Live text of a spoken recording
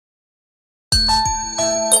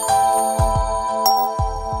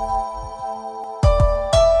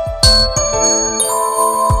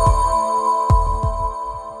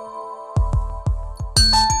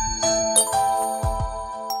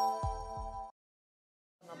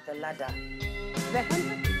a ladder. The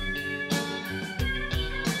 100.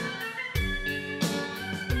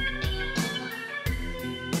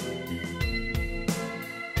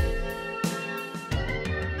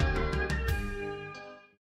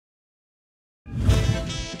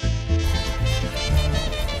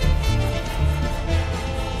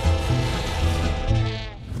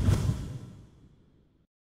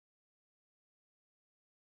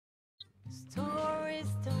 Story,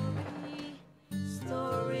 story,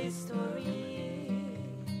 story, story,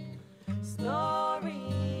 story.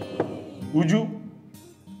 Uju?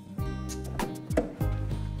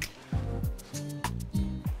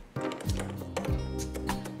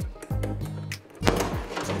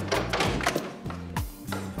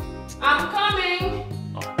 I'm coming.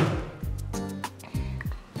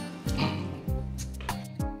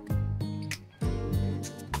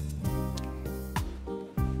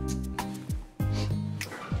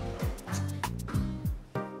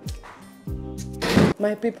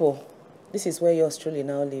 My people, this is where yours truly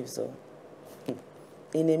now lives, though.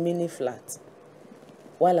 In a mini flat.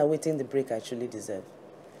 While awaiting the break I truly deserve.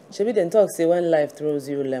 Shebi then talk say when life throws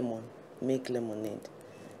you lemon, make lemonade.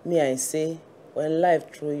 Me I say, when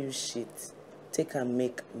life throw you shit, take and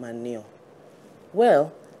make manure.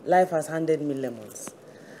 Well, life has handed me lemons.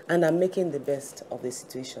 And I'm making the best of the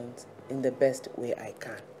situations in the best way I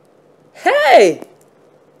can. Hey!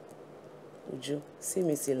 Uju, see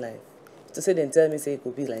me see life. To say then tell me say it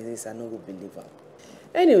could be like this, I no go believe her.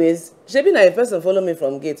 Anyways, shebi na a person follow me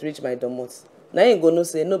from gate reach my domot. Now ain't gonna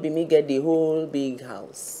say no be me get the whole big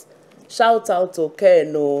house. Shout out to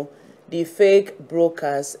Keno, the fake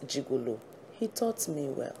brokers gigolo. He taught me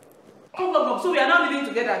well. Come. So we are not living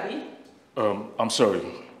together, Abi? I'm sorry.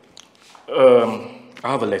 I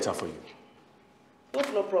have a letter for you.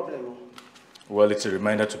 What's no problem? Well, it's a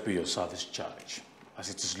reminder to pay your service charge, as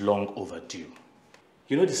it is long overdue.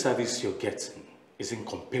 You know the service you're getting is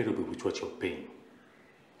incomparable with what you're paying.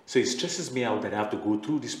 So it stresses me out that I have to go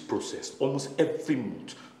through this process almost every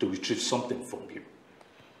month to retrieve something from you.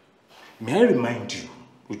 May I remind you,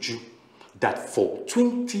 Uju, that for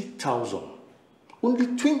 20,000, only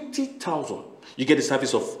 20,000, you get the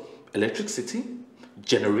service of electricity,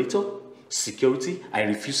 generator, security, and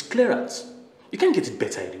refuse clearance. You can't get it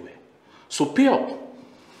better anywhere. So pay up.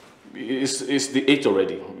 It's the 8th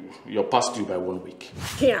already. You're past due by 1 week.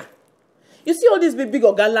 Here. You see all these big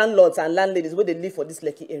oga landlords and landladies where they live for these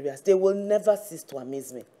Lekki areas, they will never cease to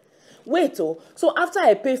amaze me. Wait, so after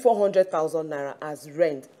I pay 400,000 naira as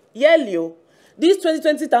rent, yearly, these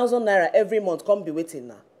 20,000 naira every month come be waiting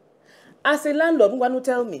now. As a landlord, you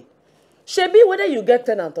tell me, shebi whether you get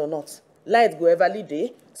tenant or not, light go everly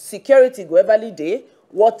day, security go everly day,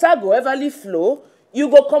 water go everly flow, you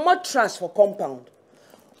go comot trash for compound.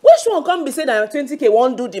 Which one come be say that 20k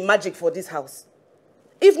won't do the magic for this house?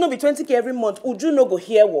 If no be 20k every month, would you no go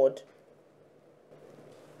hear word?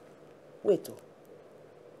 Wait,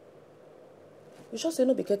 you sure say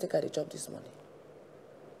no be caretaker the job this morning?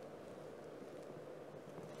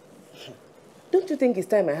 Don't you think it's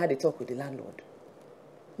time I had a talk with the landlord?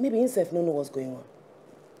 Maybe himself no know what's going on.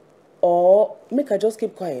 Or make I just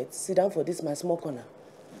keep quiet, sit down for this my small corner.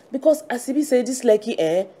 Because as Ibi say, this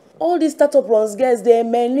Lekki, all these startup runs guys, they're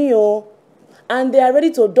many, and they are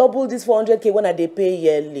ready to double this 400k when they pay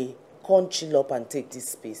yearly. Can't chill up and take this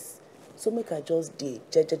space. So make I just day,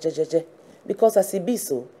 because as Ibi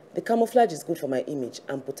so, the camouflage is good for my image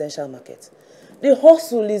and potential market. The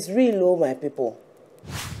hustle is real, my people.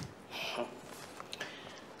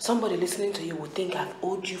 Somebody listening to you would think I've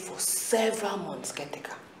owed you for several months,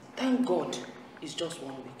 caretaker. Thank God, it's just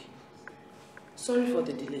 1 week. Sorry for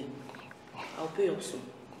the delay. I'll pay up soon.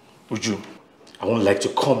 Uju, I won't like to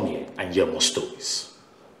come here and hear more stories.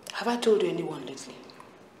 Have I told you anyone lately?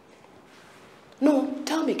 No,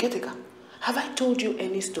 tell me, caretaker. Have I told you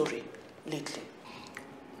any story lately?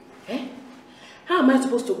 How am I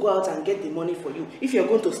supposed to go out and get the money for you if you're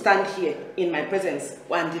going to stand here in my presence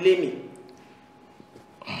and delay me?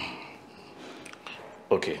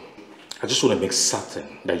 Okay, I just want to make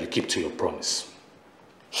certain that you keep to your promise.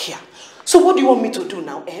 Here. So what do you want me to do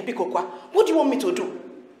now, Bikokwa? What do you want me to do?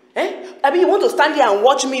 I mean, you want to stand here and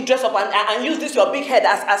watch me dress up and use this your big head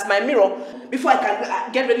as my mirror before I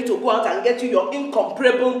can get ready to go out and get you your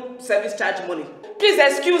incomparable service charge money? Please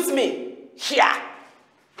excuse me. Here.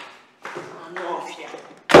 No, here.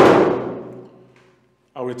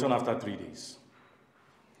 I'll return after 3 days.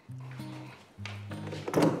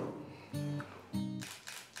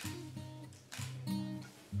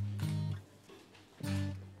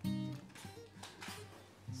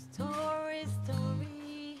 Story,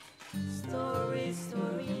 story, story,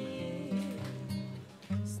 story,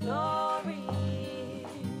 story.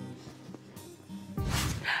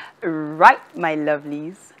 right, my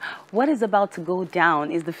lovelies. What is about to go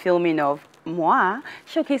down is the filming of Moi,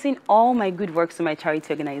 showcasing all my good works to my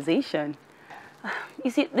charity organization.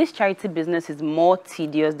 You see, this charity business is more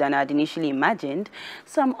tedious than I'd initially imagined,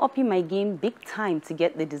 so I'm upping my game big time to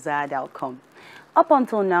get the desired outcome. Up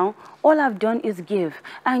until now, all I've done is give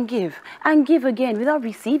and give and give again without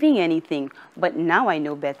receiving anything. But now I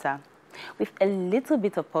know better. With a little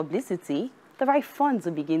bit of publicity, the right funds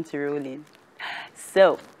will begin to roll in.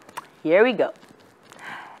 So, here we go.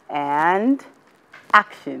 And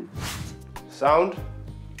action. Sound.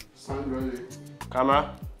 Sound ready.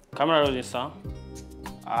 Camera. Camera rolling, sir.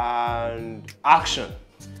 And action.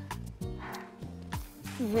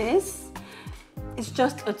 This is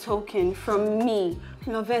just a token from me,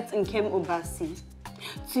 Lovette Nkem Obasi,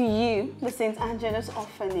 to you, the St. Angela's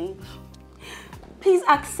Orphanage. Please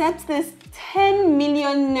accept this 10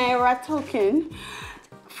 million naira token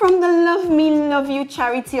from the Love Me, Love You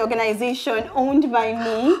charity organization owned by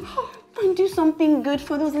me, and do something good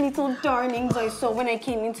for those little darlings I saw when I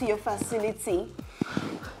came into your facility.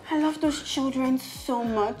 I love those children so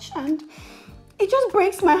much, and it just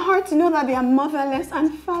breaks my heart to know that they are motherless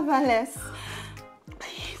and fatherless.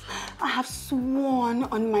 Please, I have sworn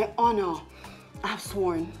on my honor, I have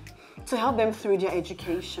sworn to help them through their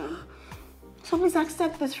education. So please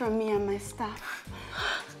accept this from me and my staff.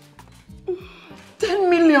 10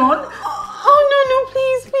 million? Oh, no,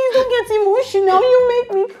 please don't get emotional. You make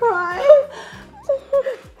me cry.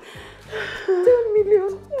 10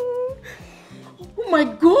 million? Oh my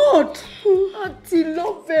God! Auntie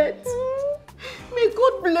Lovette, may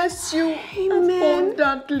God bless you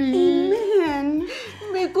abundantly. Amen.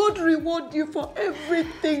 May God reward you for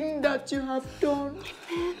everything that you have done.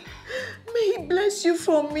 Amen. May He bless you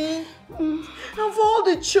for me and for all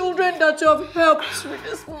the children that you have helped with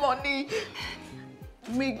this money.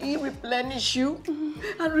 May He replenish you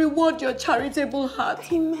and reward your charitable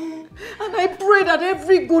heart. Amen. And I pray that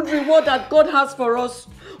every good reward that God has for us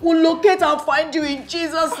will locate and find you in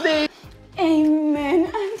Jesus' name.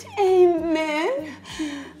 Amen and amen.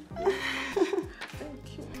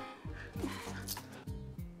 Thank you.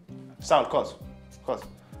 Sound, cut. Cut.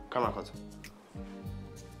 Camera, cut.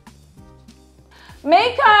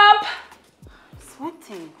 Makeup!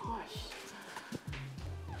 Sweating, gosh.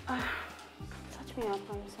 Touch me up,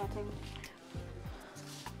 I'm sweating.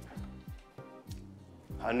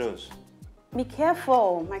 Her nose. Be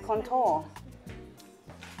careful, my contour.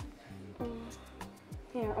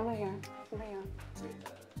 Here, over here. Over here.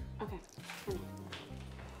 Okay.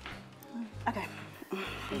 Okay.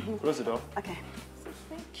 Close the door. Okay.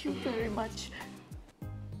 Thank you very much.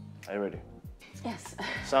 Are you ready? Yes.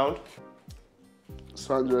 Sound.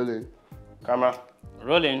 Sound ready. Camera.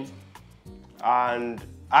 Rolling. And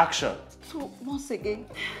action. So once again,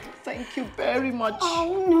 thank you very much.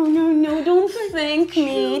 Oh, no. Don't thank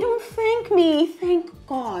me. Don't thank me. Thank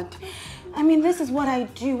God. I mean, this is what I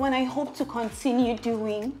do and I hope to continue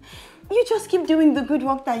doing. You just keep doing the good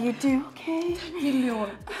work that you do, okay? 10 million.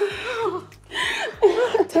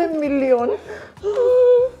 10 million.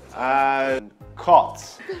 And cut.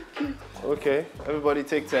 Thank you. Okay, everybody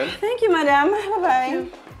take 10. Thank you, madam. Bye-bye.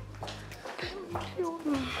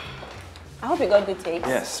 I hope you got good takes.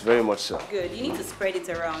 Yes, very much so. Good. You need to spread it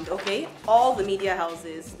around, okay? All the media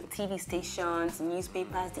houses, the TV stations, the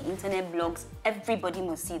newspapers, the internet blogs, everybody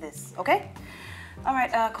must see this, okay? All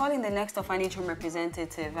right, call in the next orphanage home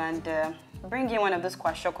representative and bring in one of those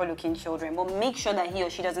kwashoko-looking children, but make sure that he or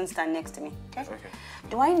she doesn't stand next to me, okay? Okay.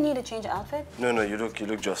 Do I need to change outfit? No, you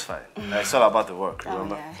look just fine. It's all about the work,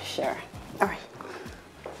 remember? Oh, yeah, sure. All right.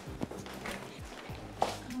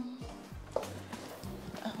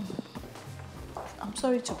 I'm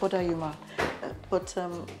sorry to bother you, ma, but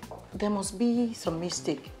there must be some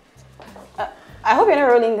mistake. I hope you're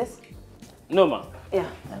not rolling this. No, ma. Yeah.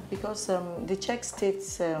 Because the check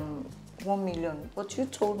states 1 million, but you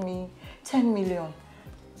told me 10 million.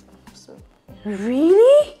 So, yeah.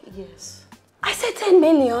 Really? Yes. I said 10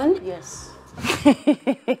 million? Yes.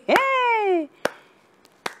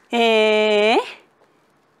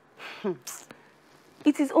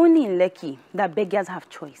 It is only in Lekki that beggars have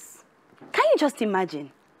choice. Can you just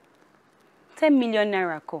imagine? 10 million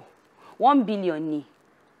naira ko, 1 billion ni.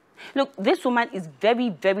 Look, this woman is very,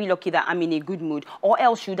 very lucky that I'm in a good mood, or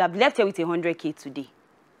else she would have left here with 100K today.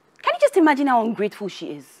 Can you just imagine how ungrateful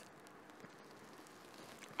she is?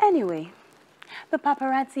 Anyway, the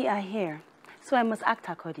paparazzi are here, so I must act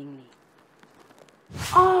accordingly.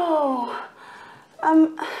 Oh,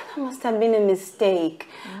 that must have been a mistake.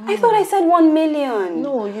 I thought I said 1 million.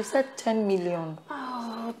 No, you said 10 million.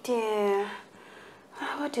 Oh dear.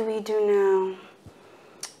 What do we do now?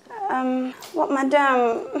 What,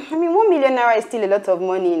 madam? I mean, 1 million naira is still a lot of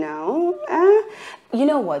money now. You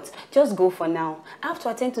know what? Just go for now. I have to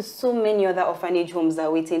attend to so many other orphanage homes that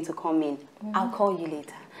are waiting to come in. I'll call you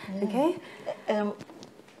later, okay?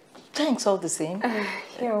 Thanks all the same.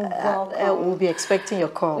 You're welcome. We'll be expecting your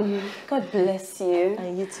call. God bless you.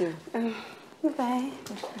 And you too. Bye.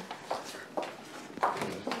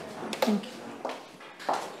 Thank you.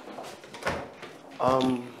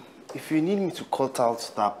 If you need me to cut out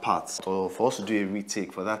that part or for us to do a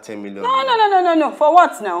retake for that 10 million. No. For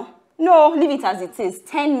what now? No, leave it as it is.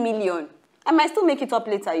 10 million. I might still make it up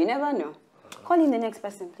later. You never know. Call in the next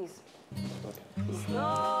person, please.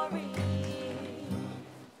 Story.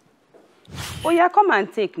 Oh yeah, come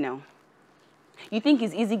and take now. You think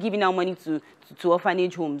it's easy giving out money to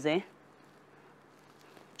orphanage homes, eh? In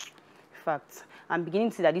fact, I'm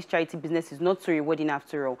beginning to see that this charity business is not so rewarding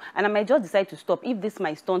after all. And I might just decide to stop if this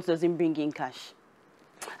my stunt doesn't bring in cash.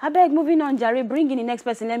 I beg, moving on, Jerry, bring in the next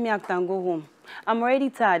person, let me act and go home. I'm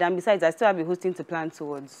already tired, and besides, I still have a hosting to plan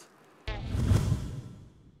towards.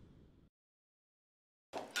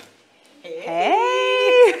 Hey!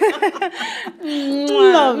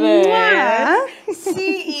 Love it.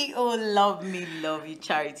 CEO Love Me Love You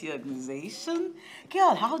charity organization.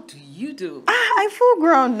 Girl, how do you do? I'm full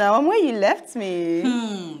ground now. I'm where you left me.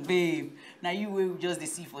 Babe. Now you will just the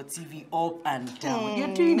see for TV up and down.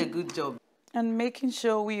 You're doing a good job. And making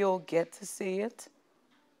sure we all get to see it.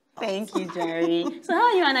 Thank you, Jerry. So how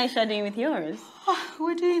are you and Aisha doing with yours?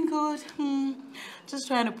 We're doing good. Just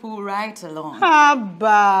trying to pull right along.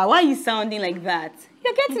 Abba, why are you sounding like that?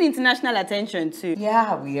 You're getting international attention too.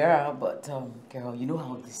 Yeah, we are. But, girl, you know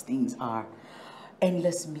how these things are.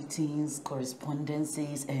 Endless meetings,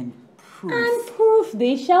 correspondences, and proof. And proof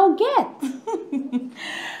they shall get.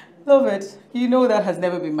 Love it. You know that has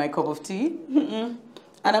never been my cup of tea.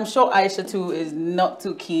 And I'm sure Aisha too is not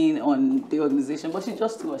too keen on the organization, but she's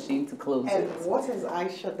just too ashamed to close it. And what has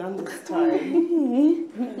Aisha done this time?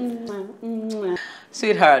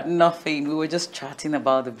 Sweetheart, nothing. We were just chatting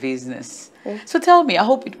about the business. So tell me, I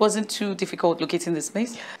hope it wasn't too difficult locating this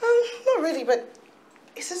place? Not really, but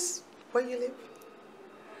is this where you live?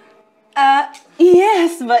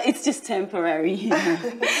 Yes, but it's just temporary.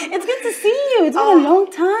 It's good to see you. It's been a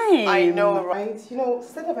long time. I know, right? You know,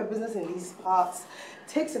 setting up a business in these parts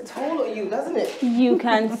takes a toll on you, doesn't it? You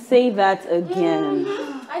can say that again.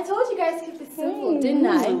 I told you guys to keep it simple, didn't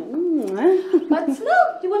I? But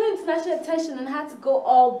no, you wanted international attention and had to go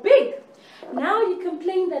all big. Now you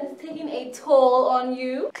complain that it's taking a toll on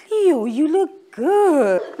you. Cleo, you look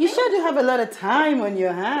good. You sure do have a lot of time on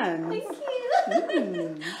your hands. Thank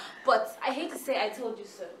you. But I hate to say I told you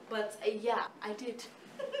so, but yeah, I did.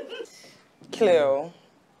 Cleo,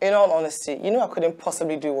 in all honesty, you know I couldn't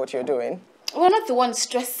possibly do what you're doing. Well, I'm not the one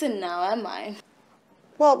stressing now, am I?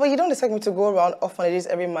 Well, but you don't expect me to go around orphanages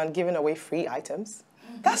every month giving away free items.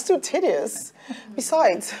 That's too tedious.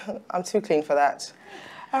 Besides, I'm too clean for that.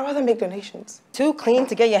 I'd rather make donations. Too clean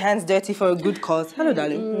to get your hands dirty for a good cause. Hello,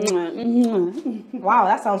 darling. Wow,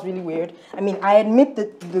 that sounds really weird. I mean, I admit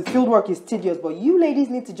that the field work is tedious, but you ladies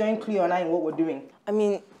need to join Cleo and I in what we're doing. I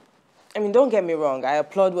mean, don't get me wrong. I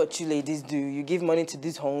applaud what you ladies do. You give money to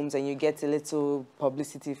these homes and you get a little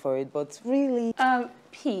publicity for it, but really...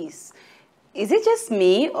 Peace. Is it just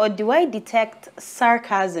me, or do I detect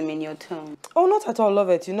sarcasm in your tone? Oh, not at all, love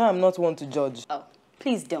it. You know I'm not one to judge. Oh,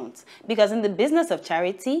 please don't. Because in the business of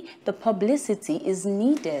charity, the publicity is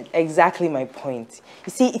needed. Exactly my point.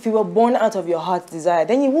 You see, if you were born out of your heart's desire,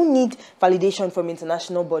 then you won't need validation from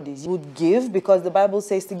international bodies. You would give because the Bible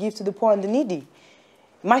says to give to the poor and the needy.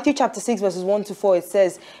 Matthew chapter 6 verses 1 to 4, it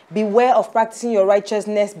says, "Beware of practicing your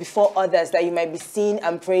righteousness before others, that you might be seen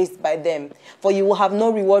and praised by them. For you will have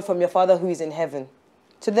no reward from your Father who is in heaven.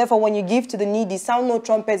 So therefore, when you give to the needy, sound no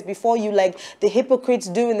trumpets before you like the hypocrites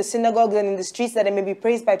do in the synagogues and in the streets, that they may be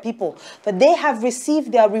praised by people. For they have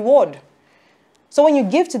received their reward. So when you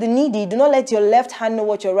give to the needy, do not let your left hand know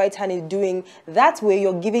what your right hand is doing. That way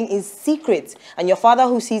your giving is secret, and your Father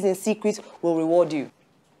who sees in secret will reward you."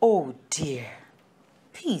 Oh dear.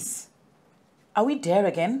 Peace. Are we there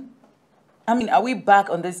again? I mean, are we back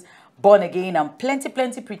on this born again and plenty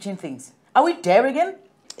preaching things? Are we there again?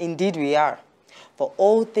 Indeed we are. For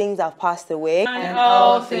all things have passed away. And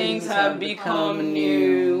all things have become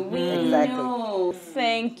new. Exactly. No.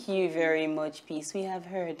 Thank you very much, Peace. We have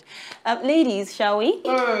heard. Ladies, shall we?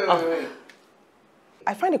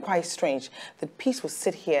 I find it quite strange that Peace will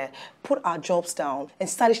sit here, put our jobs down, and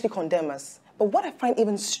stylishly condemn us. But what I find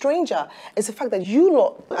even stranger is the fact that you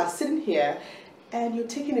lot are sitting here and you're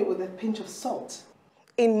taking it with a pinch of salt.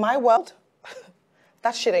 In my world,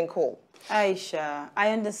 that shit ain't cool. Aisha,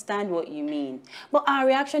 I understand what you mean. But our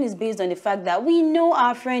reaction is based on the fact that we know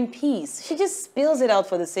our friend Peace. She just spills it out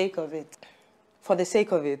for the sake of it. For the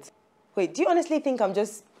sake of it? Wait, do you honestly think I'm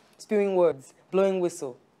just spewing words, blowing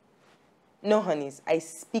whistle? No, honeys, I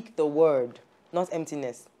speak the word, not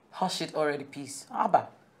emptiness. Hush it already, Peace. Abba,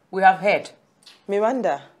 we have heard.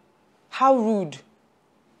 Miranda, how rude.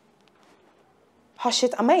 Hush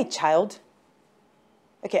it, am I a child?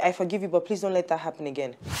 Okay, I forgive you, but please don't let that happen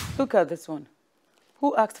again. Look at this one.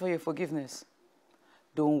 Who asked for your forgiveness?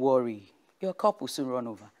 Don't worry. Your cup will soon run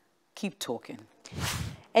over. Keep talking.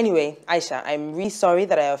 Anyway, Aisha, I'm really sorry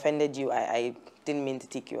that I offended you. I didn't mean to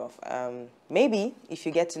tick you off. Maybe if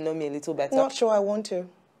you get to know me a little better. Not sure I want to.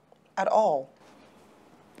 At all.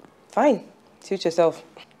 Fine. Suit yourself.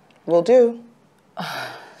 Will do.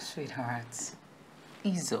 Sweetheart,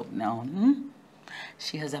 ease up now.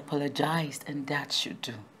 She has apologized and that should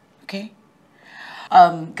do. Okay?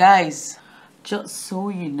 Guys, just so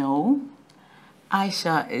you know,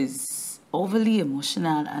 Aisha is overly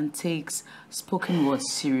emotional and takes spoken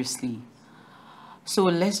words seriously. So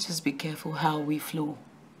let's just be careful how we flow.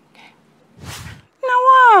 Okay? Now,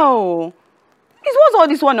 wow. What's all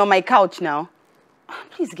this one on my couch now?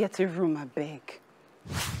 Please get a room, I beg.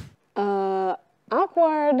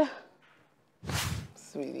 Awkward.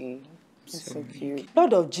 Sweetie, it's so cute.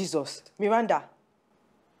 Lord of Jesus. Miranda.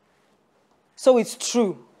 So it's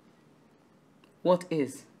true. What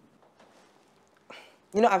is?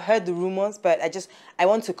 You know, I've heard the rumors, but I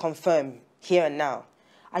want to confirm here and now.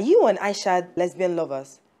 Are you and Aisha lesbian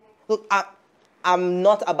lovers? Look, I'm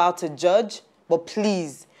not about to judge, but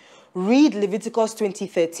please, read Leviticus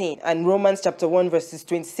 20:13 and Romans chapter 1 verses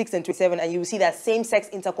 26 and 27, and you will see that same-sex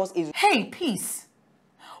intercourse is... Hey, Peace.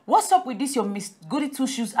 What's up with this your Miss Goody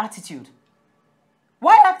Two-Shoes attitude?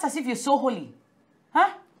 Why act as if you're so holy? Huh?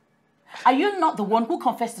 Are you not the one who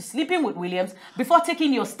confessed to sleeping with Williams before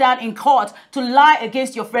taking your stand in court to lie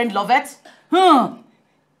against your friend Lovett?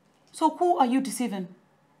 So who are you deceiving?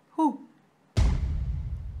 Who?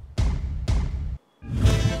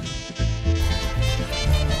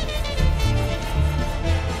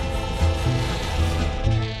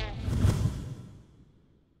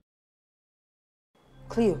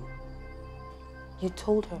 Cleo, you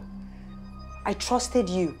told her. I trusted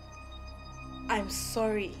you. I'm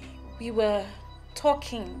sorry. We were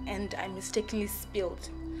talking and I mistakenly spilled.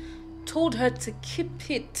 Told her to keep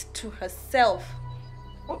it to herself.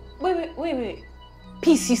 Wait.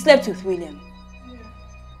 Peace, you slept with William.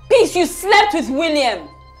 Peace, you slept with William.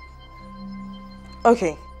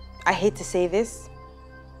 Okay, I hate to say this,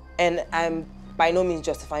 and I'm by no means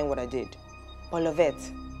justifying what I did. But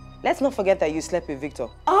Lovette, let's not forget that you slept with Victor.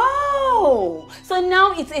 Oh, so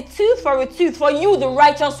now it's a tooth for you, the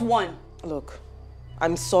righteous one. Look,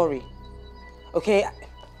 I'm sorry. Okay,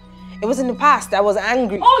 it was in the past. I was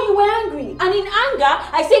angry. Oh, you were angry. And in anger,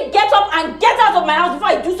 I say get up and get out of my house before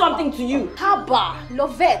I do something to you. Haba,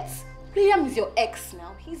 Lovette. William is your ex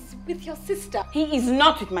now. He's with your sister. He is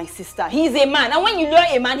not with my sister. He is a man. And when you lure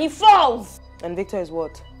a man, he falls. And Victor is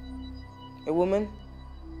what? A woman?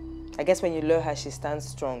 I guess when you lure her, she stands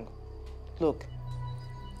strong. Look,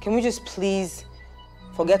 can we just please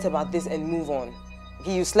forget about this and move on?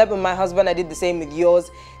 Okay, you slept with my husband, I did the same with yours.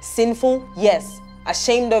 Sinful? Yes.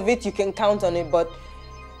 Ashamed of it, you can count on it, but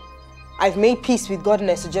I've made peace with God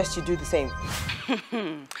and I suggest you do the same.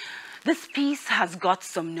 This Peace has got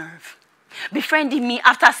some nerve. Befriending me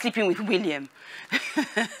after sleeping with William.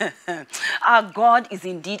 Our God is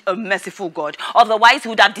indeed a merciful God. Otherwise, he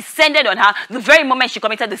would have descended on her the very moment she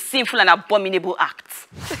committed the sinful and abominable acts.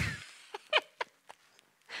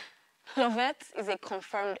 Lovette is a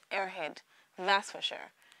confirmed airhead, that's for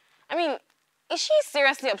sure. I mean, is she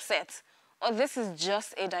seriously upset? Or this is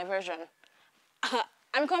just a diversion?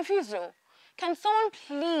 I'm confused though. Can someone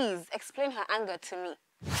please explain her anger to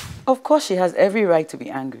me? Of course she has every right to be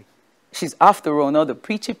angry. She's after all not the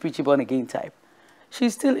preachy born again type.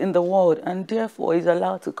 She's still in the world and therefore is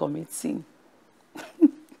allowed to commit sin.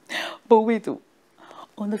 But wait,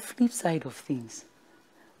 on the flip side of things,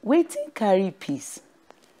 waiting carry peace,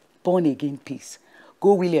 born again peace,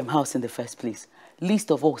 go William house in the first place,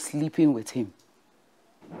 least of all sleeping with him.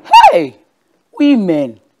 Hey,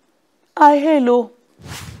 women, hello.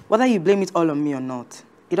 Whether you blame it all on me or not,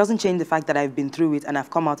 it doesn't change the fact that I've been through it and I've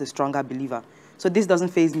come out a stronger believer. So this doesn't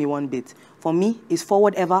faze me one bit. For me, it's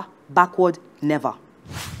forward ever, backward never.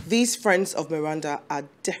 These friends of Miranda are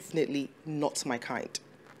definitely not my kind.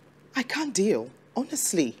 I can't deal,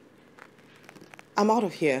 honestly. I'm out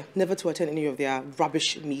of here, never to attend any of their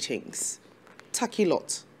rubbish meetings. Tacky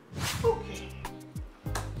lot. Okay.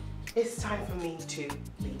 It's time for me to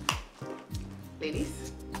leave.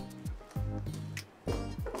 Ladies,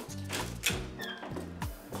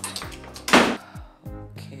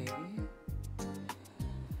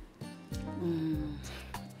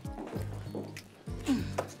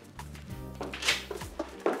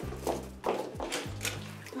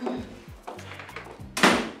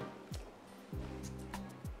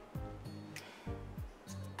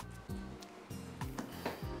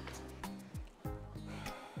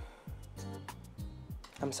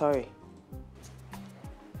 I'm sorry.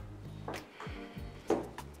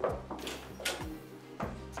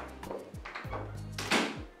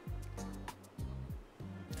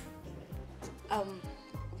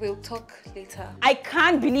 We'll talk later. I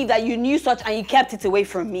can't believe that you knew such and you kept it away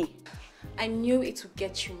from me. I knew it would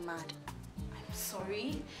get you mad. I'm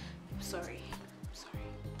sorry. I'm sorry. I'm sorry.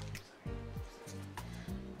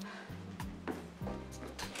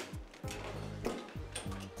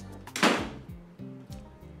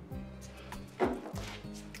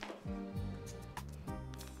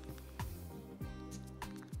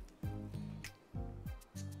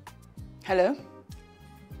 Hello?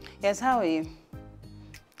 Yes, how are you?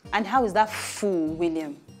 And how is that fool,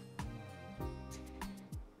 William?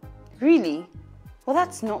 Really? Well,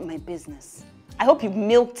 that's not my business. I hope you've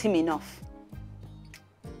milked him enough.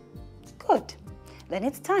 Good. Then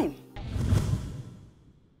it's time.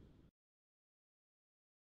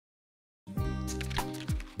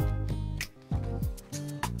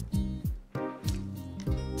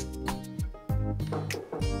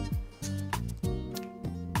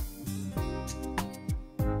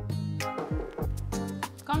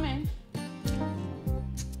 Come in.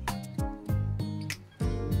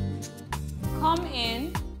 Come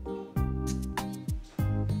in.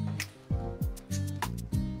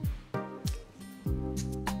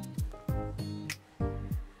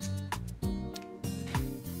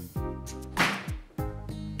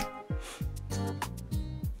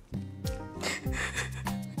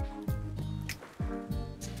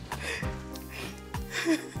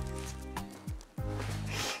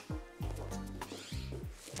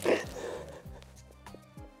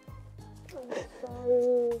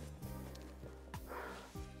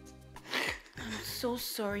 I'm so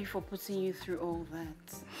sorry for putting you through all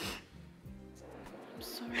that. I'm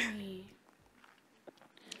sorry.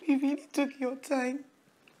 You really took your time.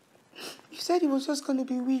 You said it was just going to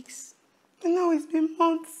be weeks. And now it's been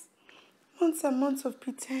months. Months and months of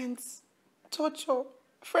pretense, torture,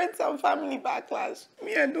 friends and family backlash.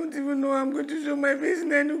 Me, I don't even know how I'm going to show my face in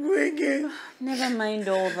Enugu again. Never mind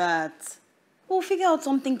all that. We'll figure out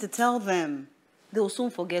something to tell them. They'll soon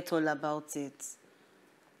forget all about it.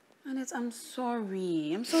 And I'm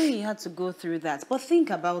sorry. I'm sorry you had to go through that. But think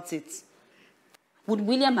about it. Would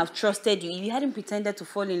William have trusted you if you hadn't pretended to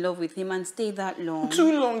fall in love with him and stay that long?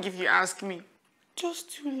 Too long, if you ask me.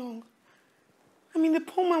 Just too long. I mean, the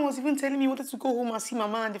poor man was even telling me he wanted to go home and see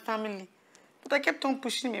Mama and the family. But I kept on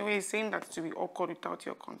pushing him away, saying that it would be awkward without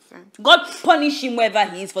your consent. God punish him wherever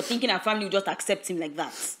he is for thinking our family would just accept him like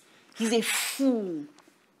that. He's a fool.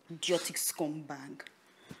 Idiotic scumbag.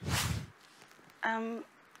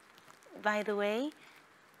 By the way,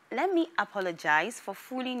 let me apologize for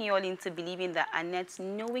fooling you all into believing that Annette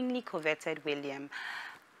knowingly coveted William.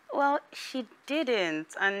 Well, she didn't,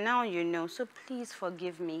 and now you know, so please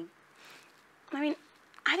forgive me. I mean,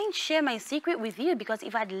 I didn't share my secret with you because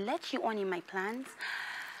if I'd let you on in my plans...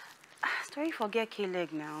 Sorry, forget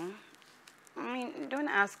K-Leg now. I mean, don't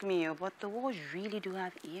ask me, but the walls really do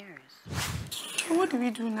have ears. What do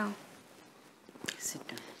we do now? Sit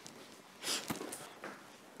down.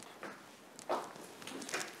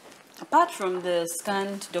 Apart from the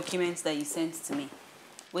scanned documents that you sent to me,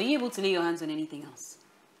 were you able to lay your hands on anything else?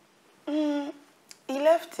 He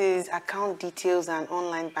left his account details and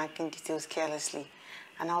online banking details carelessly,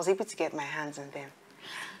 and I was able to get my hands on them.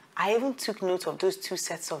 I even took note of those 2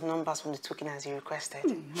 sets of numbers from the token as he requested.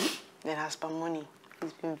 Then as per money,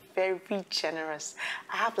 he's been very generous.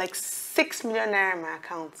 I have like 6 million naira in my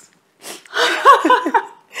account.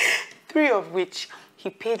 3 of which he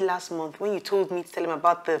paid last month when you told me to tell him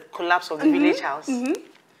about the collapse of the village house.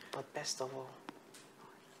 But best of all,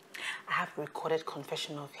 I have a recorded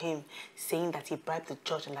confession of him saying that he bribed the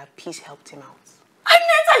judge and that peace helped him out.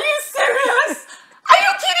 Annette, are you serious? Are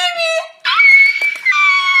you kidding me?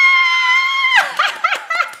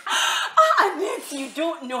 Annette, you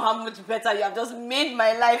don't know how much better you have just made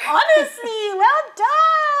my life. Honestly, well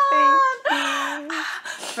done. Thank you.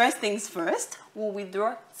 First things first, we'll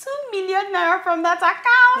withdraw 2 million naira from that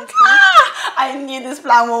account. I knew this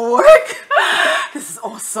plan will work. This is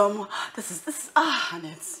awesome. This is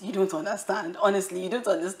Annette, you don't understand. Honestly, you don't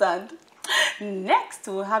understand. Next,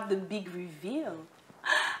 we'll have the big reveal.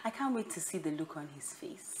 I can't wait to see the look on his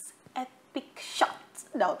face. Epic shot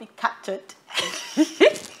that'll be captured.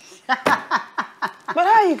 But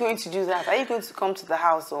how are you going to do that? Are you going to come to the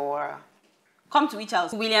house or... Come to which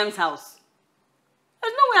house? William's house.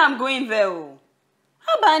 There's no way I'm going there.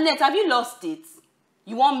 How about Annette? Have you lost it?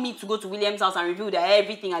 You want me to go to William's house and reveal that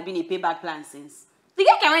everything had been a payback plan since? The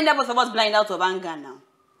guy can render both of us blind out of anger now.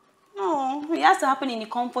 No, it has to happen in the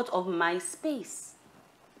comfort of my space.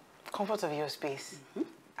 Comfort of your space.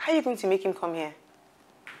 How are you going to make him come here?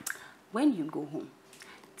 When you go home,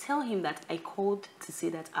 tell him that I called to say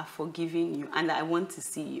that I've forgiven you and that I want to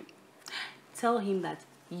see you. Tell him that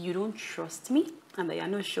you don't trust me and that you're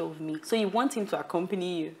not sure of me. So you want him to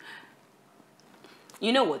accompany you.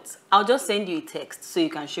 You know what? I'll just send you a text so you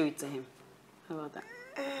can show it to him. How about that?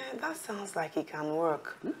 That sounds like it can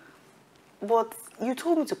work. But you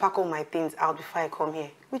told me to pack all my things out before I come here,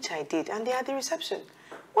 which I did, and they are at the reception.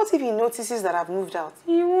 What if he notices that I've moved out?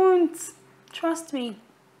 He won't. Trust me.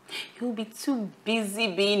 He'll be too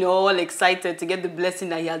busy being all excited to get the blessing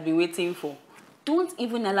that he has been waiting for. Don't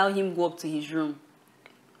even allow him go up to his room.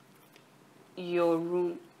 Your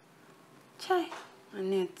room. Chai,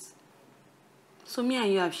 Annette. So me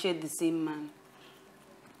and you have shared the same man.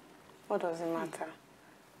 What does it matter?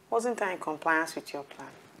 Wasn't I in compliance with your plan?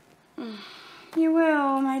 You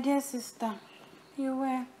were, my dear sister. You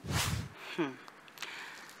were.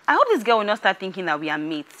 I hope this girl will not start thinking that we are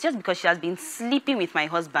mates just because she has been sleeping with my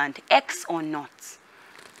husband, ex or not.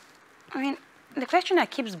 I mean, the question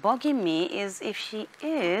that keeps bugging me is if she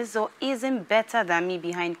is or isn't better than me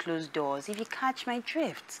behind closed doors, if you catch my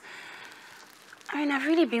drift. I mean, I've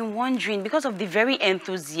really been wondering because of the very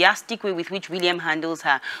enthusiastic way with which William handles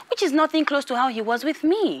her, which is nothing close to how he was with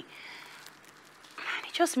me. And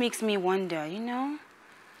it just makes me wonder, you know?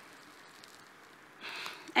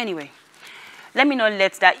 Anyway, let me not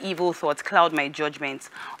let that evil thought cloud my judgment,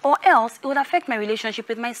 or else it would affect my relationship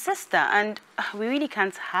with my sister, and we really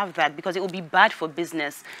can't have that because it would be bad for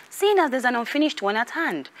business, seeing as there's an unfinished one at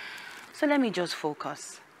hand. So let me just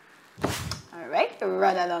focus. All right,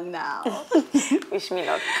 run along now. Wish me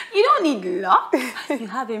luck. You don't need luck. You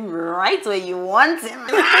have him right where you want him.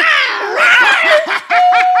 Bye,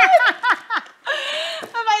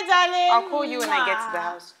 darling. I'll call you when I get to the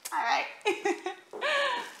house. All right.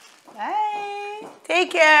 Bye.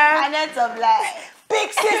 Take care. Annette of life.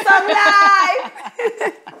 Big sis of life.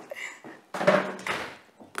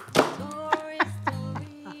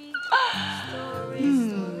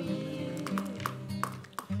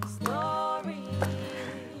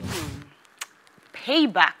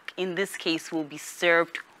 Payback in this case will be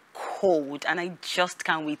served cold, and I just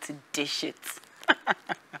can't wait to dish it.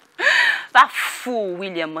 That fool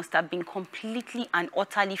William must have been completely and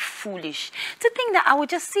utterly foolish to think that I would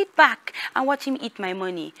just sit back and watch him eat my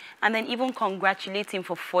money and then even congratulate him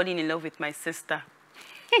for falling in love with my sister.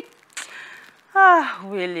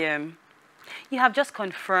 William, you have just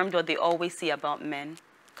confirmed what they always say about men,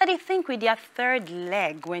 that they think with their third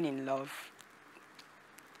leg when in love.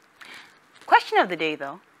 Question of the day,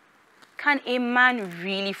 though. Can a man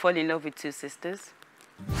really fall in love with two sisters?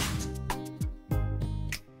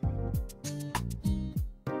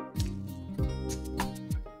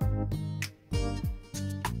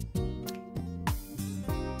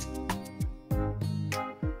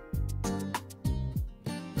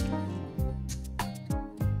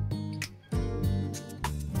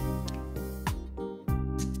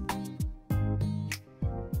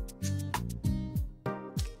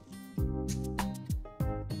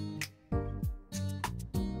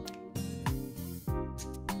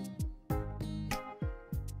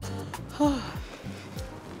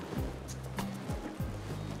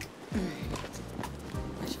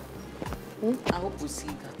 I hope we see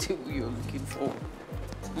that table you're looking for.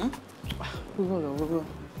 We will.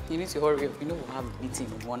 You need to hurry up. You know we'll have a meeting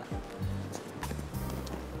in 1 hour.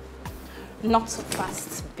 Not so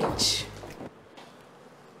fast, bitch.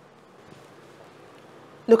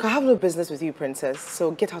 Look, I have no business with you, princess,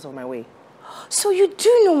 so get out of my way. So you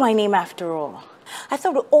do know my name after all. I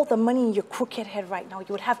thought with all the money in your crooked head right now, you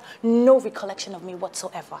would have no recollection of me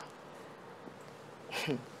whatsoever.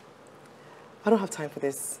 I don't have time for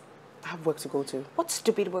this. I have work to go to. What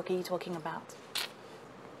stupid work are you talking about?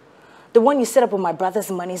 The one you set up with my brother's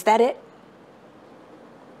money, is that it?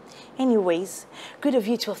 Anyways, good of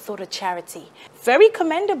you to have thought of charity. Very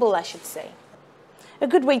commendable, I should say. A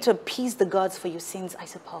good way to appease the gods for your sins, I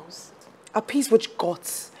suppose. Appease which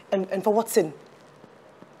gods? And for what sin?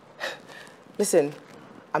 Listen,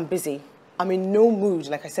 I'm busy. I'm in no mood,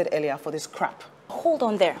 like I said earlier, for this crap. Hold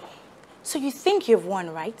on there. So you think you've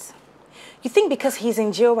won, right? You think because he's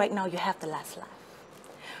in jail right now, you have the last laugh.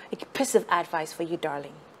 A piece of advice for you,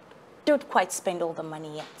 darling. Don't quite spend all the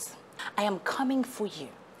money yet. I am coming for you,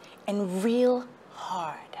 and real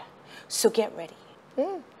hard. So get ready.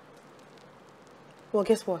 Well,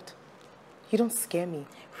 guess what? You don't scare me,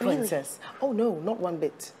 Really? princess. Oh, no, not one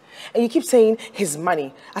bit. And you keep saying his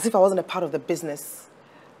money, as if I wasn't a part of the business.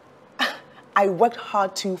 I worked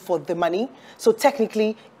hard too for the money, so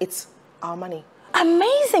technically, it's our money.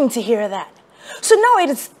 Amazing to hear that. So now it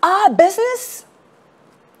is our business?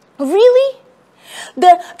 Really?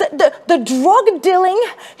 The drug dealing,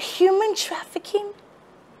 human trafficking,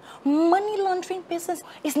 money laundering business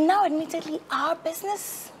is now admittedly our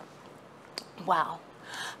business? Wow.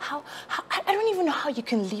 I don't even know how you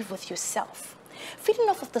can live with yourself, feeding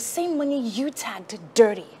off of the same money you tagged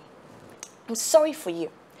dirty. I'm sorry for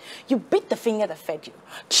you. You bit the finger that fed you,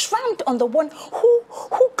 tramped on the one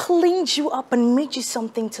who cleaned you up and made you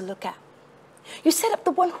something to look at. You set up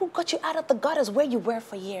the one who got you out of the gutters where you were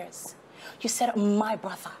for years. You set up my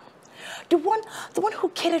brother, the one who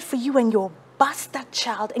cared for you and your bastard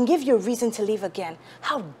child and gave you a reason to leave again.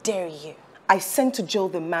 How dare you? I sent to jail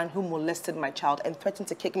the man who molested my child and threatened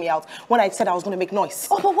to kick me out when I said I was going to make noise.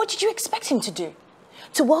 Oh, but what did you expect him to do?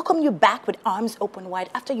 To welcome you back with arms open wide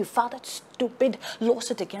after you filed that stupid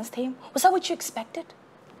lawsuit against him? Was that what you expected?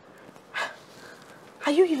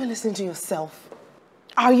 Are you even listening to yourself?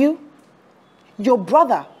 Are you? Your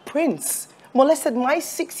brother, Prince, molested my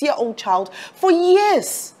 6-year-old child for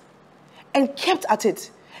years and kept at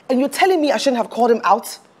it. And you're telling me I shouldn't have called him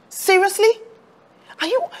out? Seriously?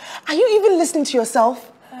 Are you even listening to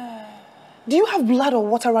yourself? Do you have blood or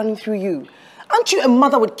water running through you? Aren't you a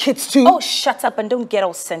mother with kids too? Oh, shut up and don't get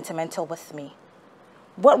all sentimental with me.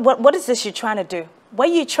 What is this you're trying to do? Why are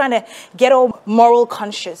you trying to get all moral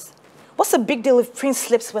conscious? What's the big deal if Prince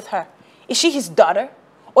sleeps with her? Is she his daughter?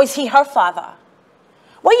 Or is he her father?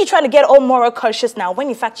 Why are you trying to get all moral conscious now when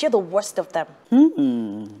in fact you're the worst of them?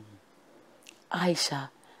 Aisha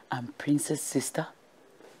and Prince's sister?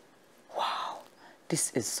 Wow,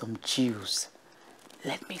 this is some juice.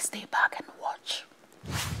 Let me stay back and watch.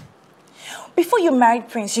 Before you married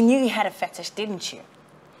Prince, you knew he had a fetish, didn't you?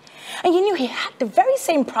 And you knew he had the very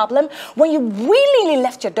same problem when you willingly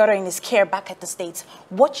left your daughter in his care back at the States.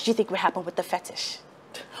 What did you think would happen with the fetish?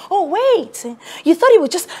 Oh, wait. You thought he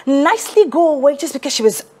would just nicely go away just because she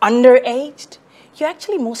was underaged? You're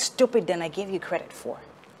actually more stupid than I gave you credit for.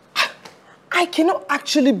 I cannot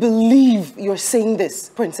actually believe you're saying this,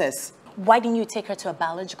 Princess. Why didn't you take her to a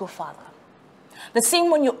biological father? The same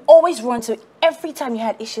one you always run to every time you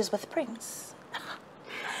had issues with Prince.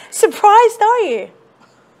 Surprised, are you?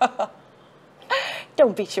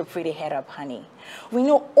 Don't beat your pretty head up, honey. We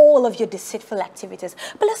know all of your deceitful activities,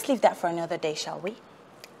 but let's leave that for another day, shall we?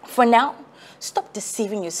 For now, stop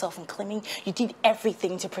deceiving yourself and claiming you did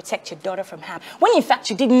everything to protect your daughter from harm, when in fact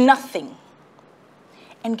you did nothing.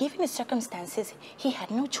 And given the circumstances, he had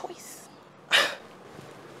no choice.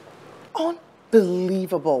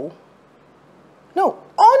 Unbelievable. No,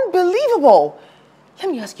 unbelievable.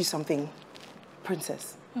 Let me ask you something,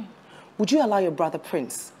 Princess. Would you allow your brother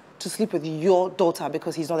Prince to sleep with your daughter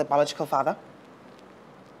because he's not the biological father?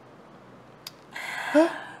 Huh?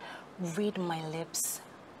 Read my lips,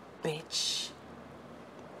 bitch.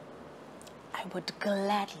 I would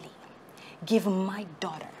gladly give my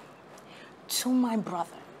daughter to my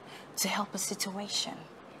brother to help a situation,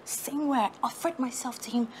 same way I offered myself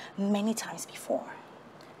to him many times before.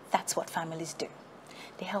 That's what families do.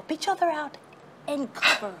 They help each other out and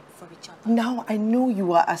cover for each other. Now I know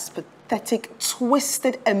you are as pathetic,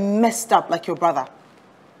 twisted, and messed up like your brother.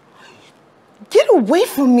 Get away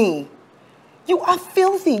from me. You are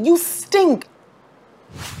filthy. You stink.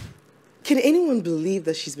 Can anyone believe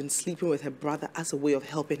that she's been sleeping with her brother as a way of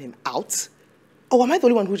helping him out? Oh, am I the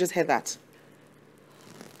only one who just heard that?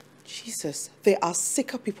 Jesus, there are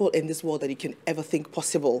sicker people in this world than you can ever think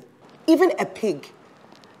possible. Even a pig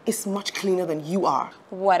is much cleaner than you are.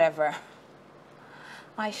 Whatever.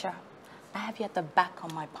 Aisha, I have you at the back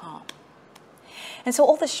on my palm. And so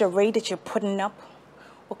all the charade that you're putting up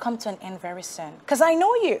will come to an end very soon. Because I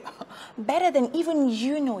know you better than even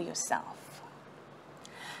you know yourself.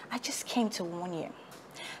 I just came to warn you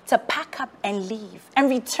to pack up and leave and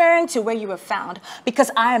return to where you were found,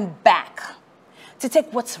 because I am back to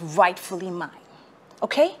take what's rightfully mine.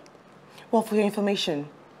 Okay? Well, for your information,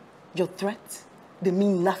 your threats, they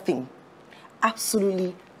mean nothing.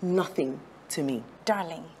 Absolutely nothing to me.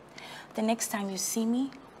 Darling, the next time you see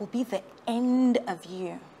me will be the end of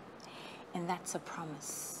you. And that's a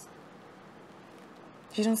promise.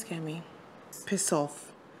 You don't scare me. Piss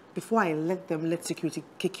off before I let security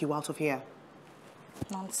kick you out of here.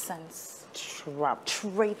 Nonsense. Trap.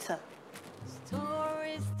 Traitor.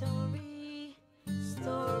 Story, story,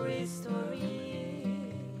 story,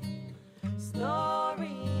 story,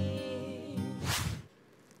 story.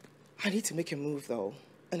 I need to make a move, though,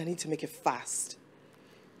 and I need to make it fast.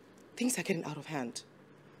 Things are getting out of hand.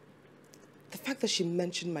 The fact that she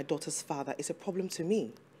mentioned my daughter's father is a problem to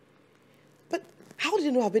me. But how did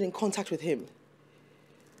you know I've been in contact with him?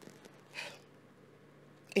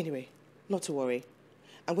 Anyway, not to worry.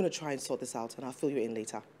 I'm going to try and sort this out, and I'll fill you in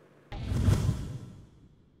later.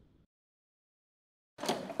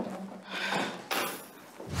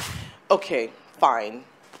 Okay, fine.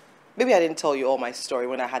 Maybe I didn't tell you all my story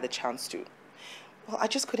when I had the chance to. Well, I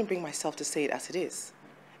just couldn't bring myself to say it as it is.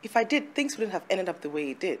 If I did, things wouldn't have ended up the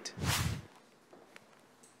way it did.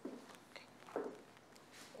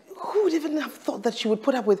 Who would even have thought that she would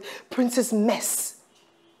put up with Prince's mess?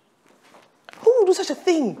 Who would do such a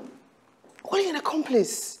thing? Only an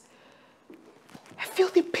accomplice. A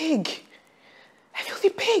filthy pig. A filthy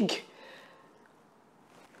pig.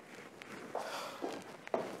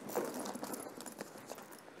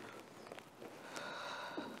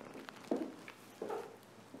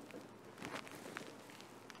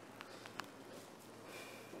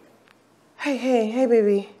 Hey,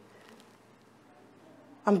 baby.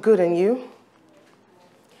 I'm good, and you?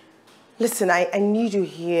 Listen, I need you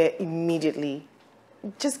here immediately.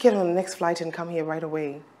 Just get on the next flight and come here right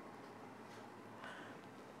away.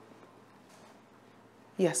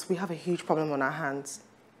 Yes, we have a huge problem on our hands.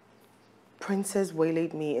 Princess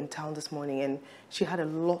waylaid me in town this morning, and she had a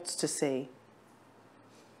lot to say.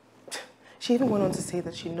 She even went on to say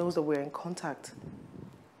that she knows that we're in contact.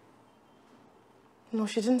 No,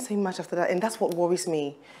 she didn't say much after that, and that's what worries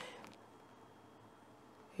me.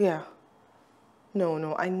 Yeah.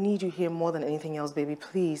 No, I need you here more than anything else, baby.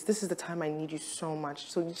 Please, this is the time I need you so much.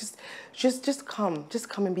 So you just come. Just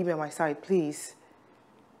come and be by my side, please.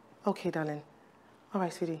 Okay, darling. All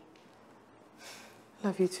right, sweetie.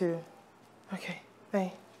 Love you too. Okay,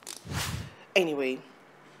 bye. Anyway,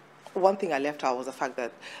 one thing I left out was the fact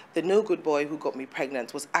that the no-good boy who got me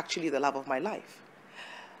pregnant was actually the love of my life.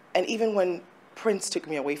 And even when Prince took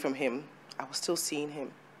me away from him, I was still seeing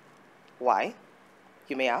him. Why,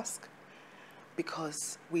 you may ask?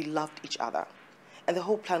 Because we loved each other. And the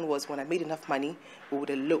whole plan was when I made enough money, we would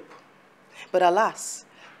elope. But alas,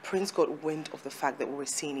 Prince got wind of the fact that we were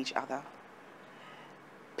seeing each other.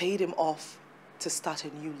 Paid him off to start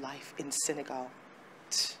a new life in Senegal.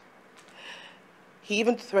 He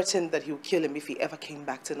even threatened that he would kill him if he ever came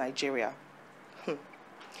back to Nigeria.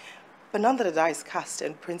 But now that the die is cast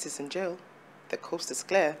and Prince is in jail, the coast is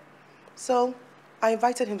clear. So I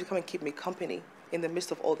invited him to come and keep me company in the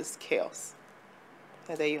midst of all this chaos.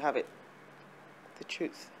 And there you have it. The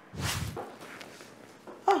truth.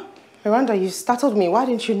 Oh, Miranda, you startled me. Why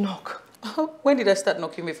didn't you knock? When did I start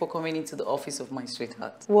knocking before coming into the office of my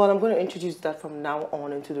sweetheart? Well, I'm going to introduce that from now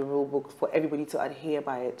on into the rule book for everybody to adhere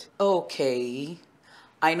by it. Okay.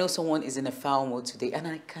 I know someone is in a foul mood today, and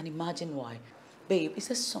I can imagine why. Babe, is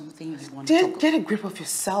there something you want to talk about? Get a grip of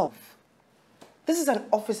yourself. This is an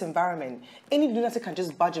office environment. Any lunatic can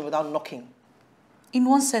just barge in without knocking. In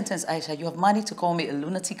one sentence, Aisha, you have managed to call me a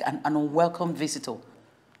lunatic and an unwelcome visitor.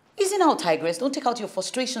 Easy now, Tigress. Don't take out your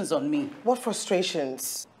frustrations on me. What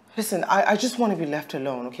frustrations? Listen, I just want to be left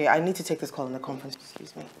alone, okay? I need to take this call in the conference.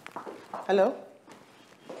 Excuse me. Hello?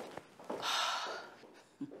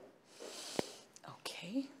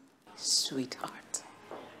 Okay. Sweetheart.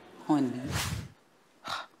 Honey.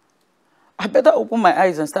 I better open my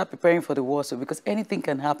eyes and start preparing for the war, so because anything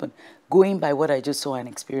can happen going by what I just saw and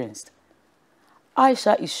experienced.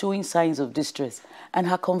 Aisha is showing signs of distress, and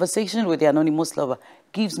her conversation with the anonymous lover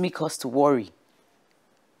gives me cause to worry.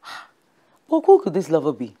 But who could this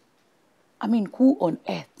lover be? I mean, who on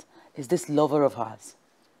earth is this lover of hers?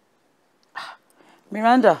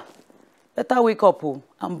 Miranda, better wake up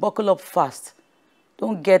and buckle up fast.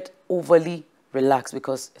 Don't get overly relaxed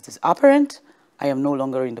because it is apparent I am no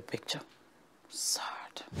longer in the picture.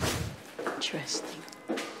 Sad. Interesting.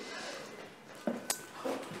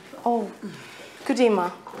 Oh, good day, ma.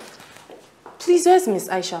 Please, where's Miss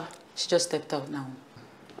Aisha? She just stepped out now.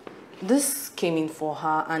 This came in for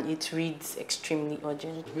her and it reads extremely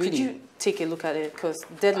urgent. Really? Could you take a look at it? Because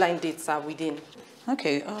deadline dates are within.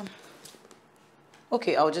 Okay,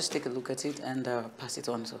 okay, I'll just take a look at it and pass it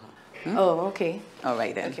on to her. Hmm? Oh, okay. All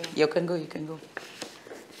right then. Okay. You can go, you can go.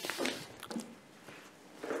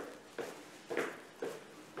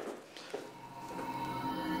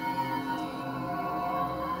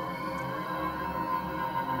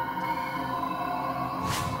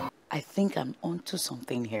 I think I'm onto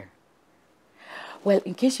something here. Well,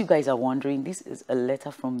 in case you guys are wondering, this is a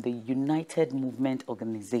letter from the United Movement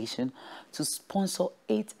Organization to sponsor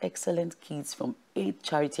 8 excellent kids from 8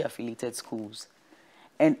 charity-affiliated schools.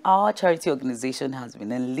 And our charity organization has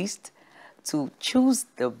been enlisted to choose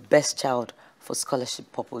the best child for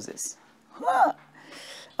scholarship purposes.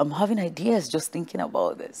 I'm having ideas just thinking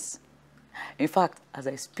about this. In fact, as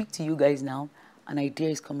I speak to you guys now, an idea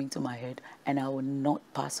is coming to my head and I will not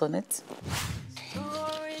pass on it.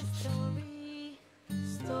 Story, story,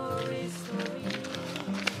 story, story,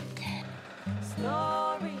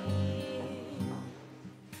 story.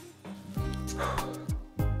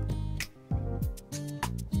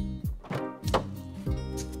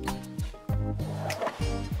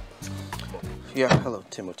 Yeah, hello,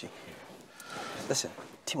 Timothy. Listen,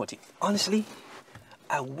 Timothy, honestly,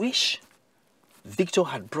 I wish Victor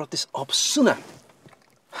had brought this up sooner.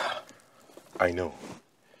 I know.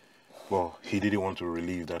 Well, he didn't want to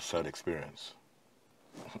relive that sad experience.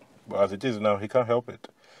 But as it is now, he can't help it.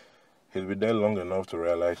 He's been there long enough to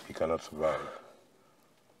realize he cannot survive.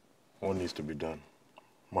 What needs to be done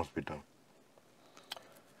must be done.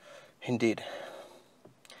 Indeed.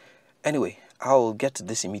 Anyway, I'll get to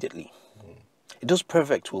this immediately. Those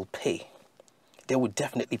perfect will pay. They will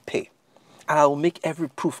definitely pay. And I will make every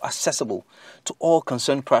proof accessible to all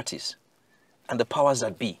concerned parties and the powers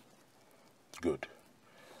that be. Good.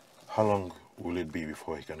 How long will it be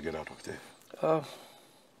before he can get out of there?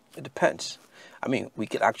 It depends. I mean, we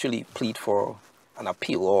could actually plead for an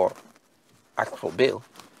appeal or ask for bail.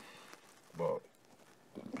 But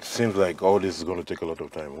it seems like all this is going to take a lot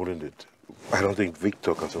of time, wouldn't it? I don't think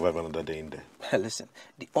Victor can survive another day in there. Listen,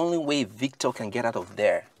 the only way Victor can get out of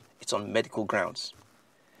there is on medical grounds.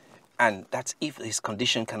 And that's if his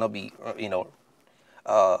condition cannot be,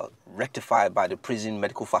 rectified by the prison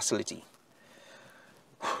medical facility.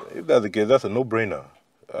 If that's the case, that's a no-brainer.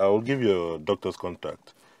 I will give you a doctor's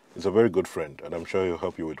contact. He's a very good friend, and I'm sure he'll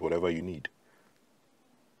help you with whatever you need.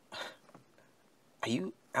 Are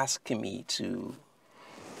you asking me to...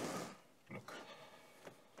 Look,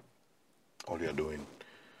 all you're doing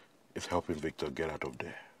is helping Victor get out of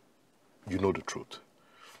there. You know the truth.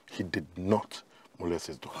 He did not molest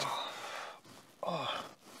his daughter.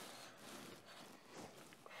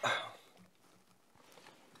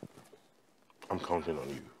 I'm counting on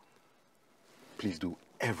you. Please do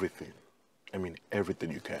everything. I mean,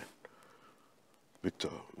 everything you can. Victor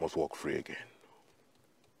must walk free again.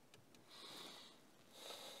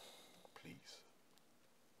 Please.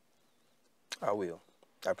 I will.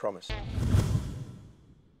 I promise.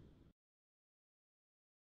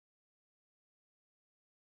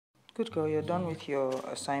 Good girl, you're done with your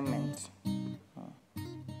assignment.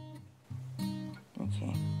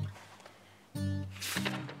 Okay.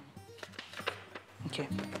 Okay.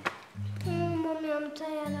 Mommy, I'm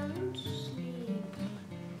tired. I want to sleep.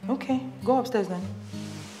 Okay, go upstairs then.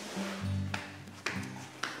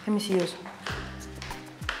 Let me see yours.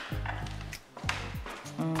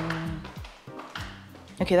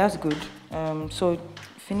 Okay, that's good. So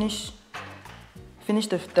finish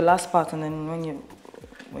the last part, and then when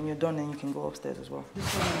you're done, then you can go upstairs as well.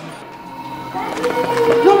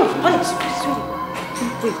 No, honey, sweetie.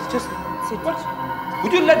 Wait, just sit. What?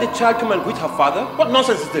 Would you let the child come and greet her father? What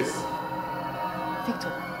nonsense is this? Victor,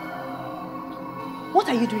 what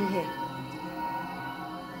are you doing here?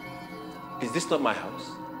 Is this not my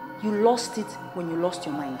house? You lost it when you lost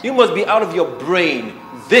your mind. You must be out of your brain.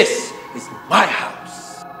 This is my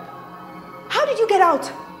house. How did you get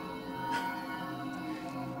out?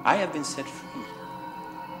 I have been set free.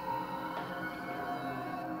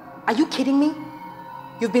 Are you kidding me?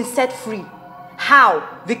 You've been set free. How,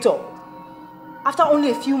 Victor? After only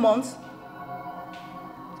a few months?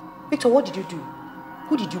 Victor, what did you do?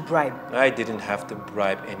 Who did you bribe? I didn't have to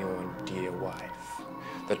bribe anyone, dear wife.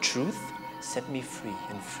 The truth set me free,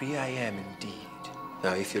 and free I am indeed.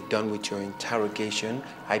 Now, if you're done with your interrogation,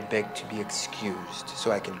 I beg to be excused so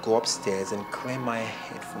I can go upstairs and clear my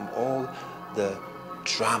head from all the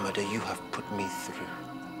drama that you have put me through.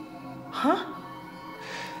 Huh?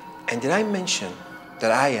 And did I mention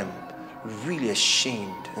that I am really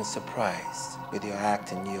ashamed and surprised with your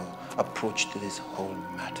act and your approach to this whole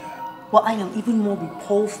matter? Well, I am even more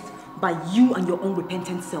repulsed by you and your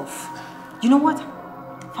unrepentant self. You know what?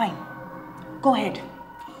 Fine. Go ahead.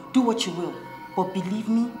 Do what you will. But believe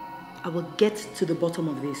me, I will get to the bottom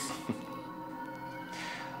of this.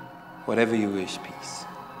 Whatever you wish, Peace.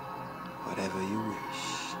 Whatever you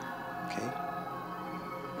wish. Okay?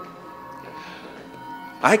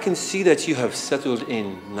 I can see that you have settled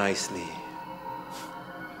in nicely.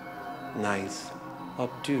 Nice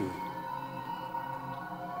updo.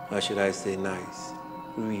 Or should I say nice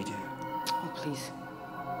redo? Oh, please.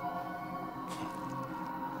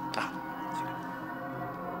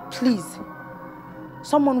 Please.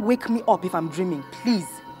 Someone wake me up if I'm dreaming, please.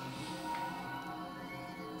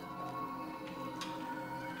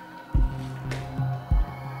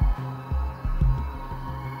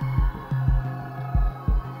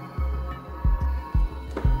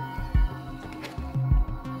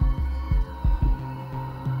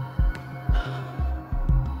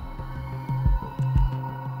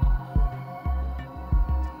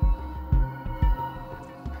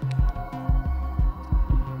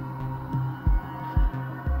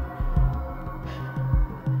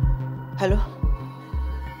 Hello?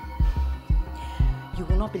 You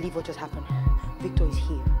will not believe what just happened. Victor is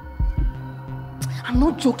here. I'm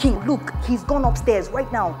not joking. Look, he's gone upstairs right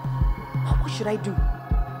now. What should I do?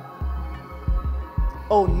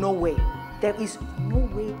 Oh, no way. There is no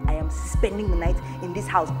way I am spending the night in this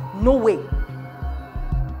house. No way.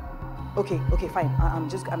 Okay, fine. I'm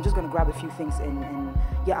just gonna grab a few things and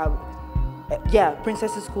yeah,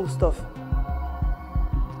 Princess's school stuff.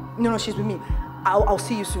 No, she's with me. I'll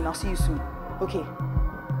see you soon. Okay.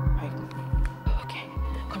 Right. Okay.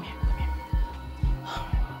 Come here.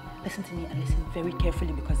 Listen to me and listen very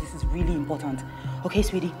carefully because this is really important. Okay,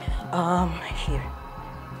 sweetie. Here.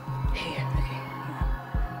 Okay.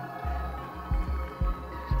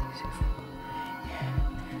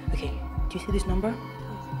 Okay. Do you see this number?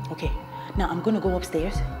 Okay. Now I'm gonna go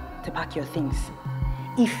upstairs to pack your things.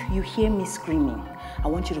 If you hear me screaming, I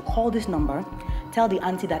want you to call this number, tell the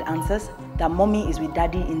auntie that answers that mommy is with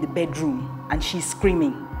daddy in the bedroom and she's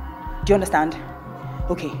screaming. Do you understand?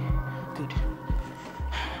 Okay, good.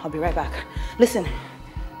 I'll be right back. Listen,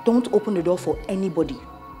 don't open the door for anybody.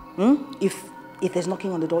 If there's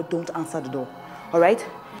knocking on the door, don't answer the door. All right?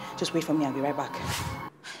 Just wait for me, I'll be right back.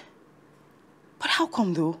 But how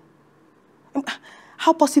come though?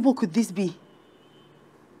 How possible could this be?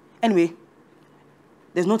 Anyway,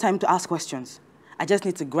 there's no time to ask questions. I just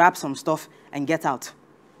need to grab some stuff and get out.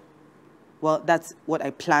 Well, that's what I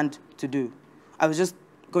planned to do. I was just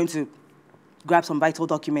going to grab some vital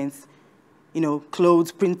documents,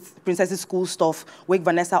 clothes, Princess's school stuff, wake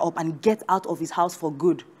Vanessa up and get out of his house for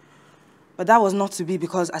good. But that was not to be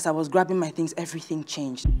because as I was grabbing my things, everything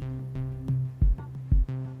changed.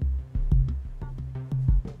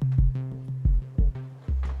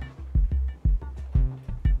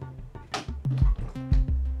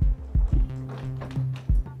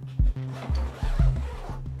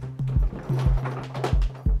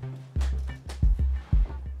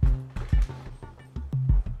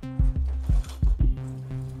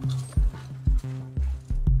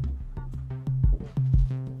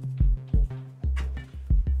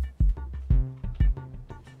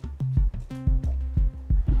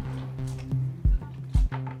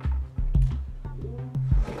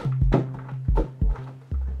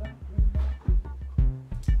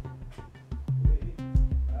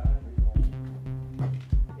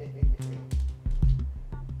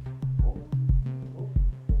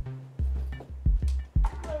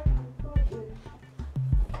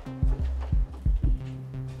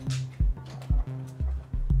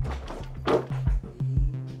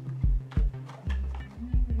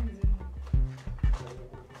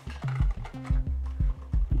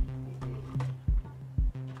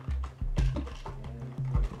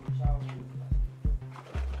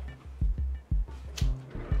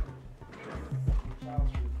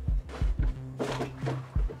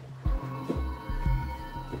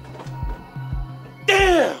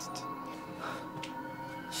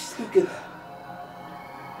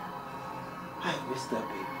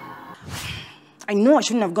 I know I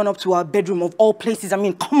shouldn't have gone up to our bedroom of all places. I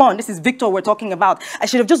mean, come on, this is Victor we're talking about. I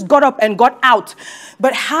should have just got up and got out.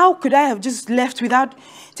 But how could I have just left without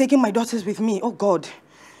taking my daughters with me? Oh, God.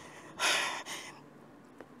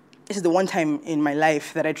 This is the one time in my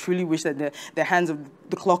life that I truly wish that the hands of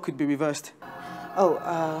the clock could be reversed. Oh,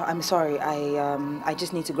 I'm sorry. I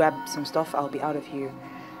just need to grab some stuff. I'll be out of here,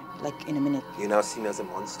 like, in a minute. You're now seen as a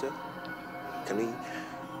monster? Can we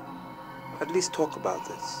at least talk about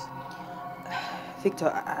this?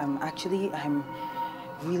 Victor, I'm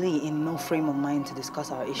really in no frame of mind to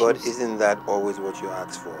discuss our issues. But isn't that always what you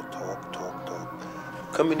ask for?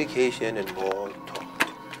 Talk. Communication and more talk.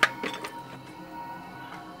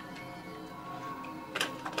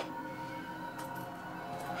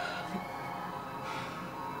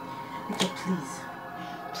 Victor,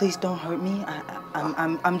 please don't hurt me.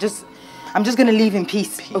 I'm just gonna leave in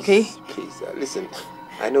peace, okay? Please, listen.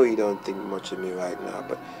 I know you don't think much of me right now,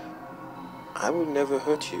 but I will never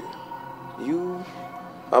hurt you. You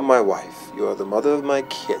are my wife. You are the mother of my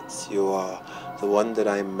kids. You are the one that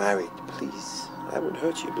I married. Please, I won't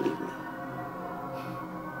hurt you, believe me.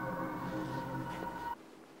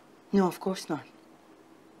 No, of course not.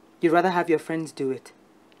 You'd rather have your friends do it.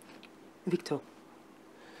 Victor,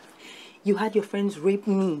 you had your friends rape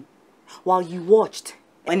me while you watched.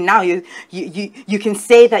 And now you can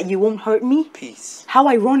say that you won't hurt me? Peace. How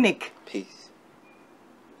ironic. Peace.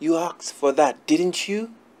 You asked for that, didn't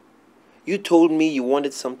you? You told me you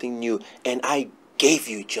wanted something new, and I gave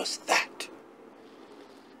you just that.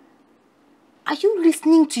 Are you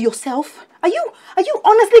listening to yourself? Are you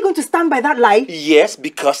honestly going to stand by that lie? Yes,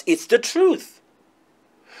 because it's the truth.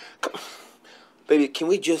 Come on. Baby, can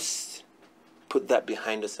we just put that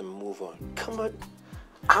behind us and move on? Come on.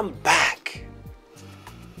 I'm back.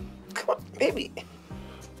 Come on, baby.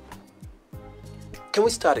 Can we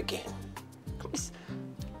start again?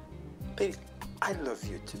 Baby, I love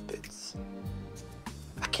you to bits.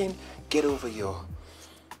 I can't get over your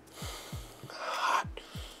hot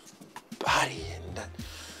body and that.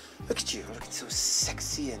 Look at you, looking so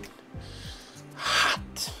sexy and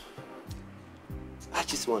hot. I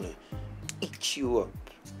just want to eat you up.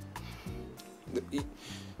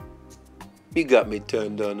 You got me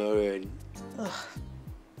turned on already. Ugh.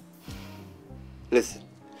 Listen,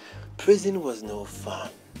 prison was no fun,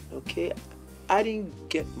 okay? I didn't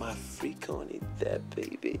get my freak on it there,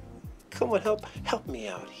 baby. Come on, help me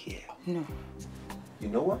out here. No. You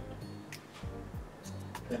know what?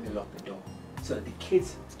 Let me lock the door so that the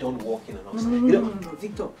kids don't walk in and out. No,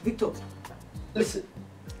 Victor. Listen,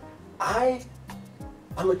 I'm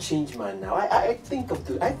a changed man now. I think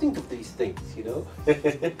of these things, you know.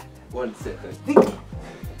 1 second. Victor.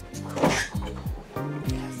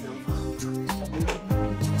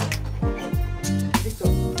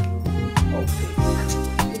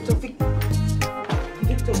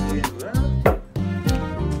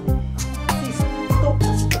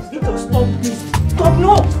 Stop,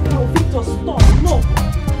 no! No, Victor, stop, no!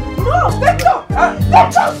 No, Victor!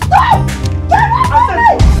 Victor, stop! Get out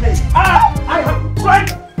of me! I have right!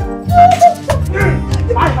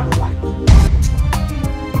 I have a right!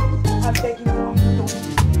 I'm begging you, don't.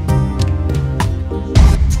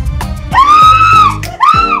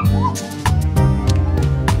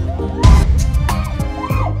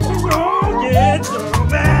 Don't get so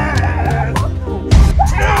mad!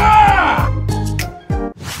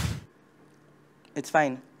 It's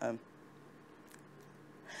fine.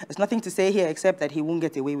 There's nothing to say here except that he won't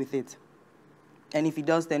get away with it. And if he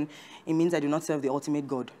does, then it means I do not serve the ultimate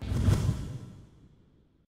God.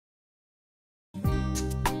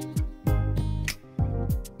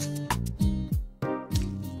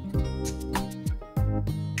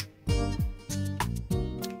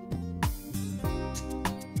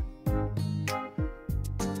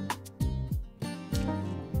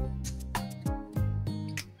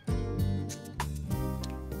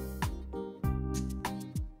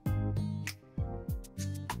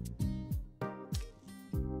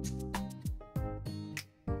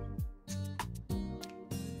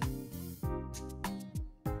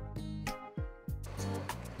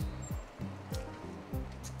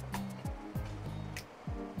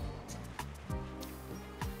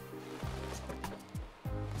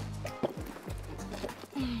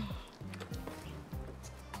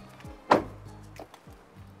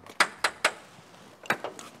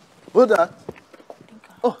 Buddha.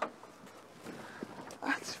 Oh,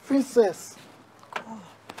 that's Princess. Oh.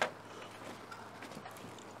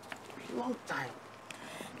 Long time.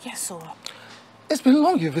 Yes, so. It's been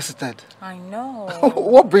long you visited. I know.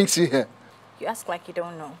 What brings you here? You ask like you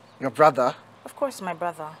don't know. Your brother? Of course, my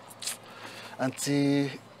brother. Auntie,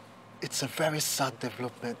 it's a very sad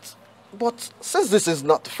development. But since this is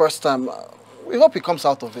not the first time, we hope he comes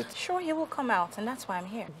out of it. Sure, he will come out, and that's why I'm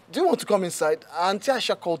here. Do you want to come inside? Auntie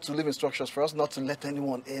Aisha called to leave instructions for us not to let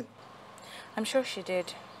anyone in. I'm sure she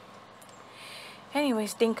did.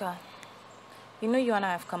 Anyways, Dinka, you know you and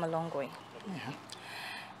I have come a long way. Yeah.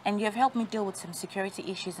 And you have helped me deal with some security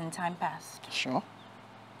issues in time past. Sure.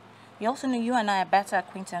 You also know you and I are better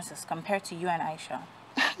acquaintances compared to you and Aisha.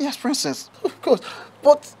 Yes, Princess, of course.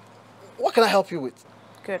 But what can I help you with?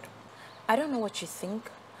 Good. I don't know what you think,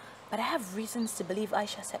 but I have reasons to believe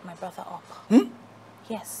Aisha set my brother up. Hmm?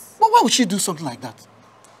 Yes. But why would she do something like that?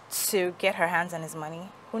 To get her hands on his money?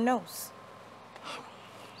 Who knows?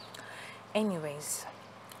 Anyways,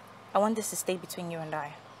 I want this to stay between you and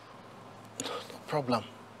I. No problem.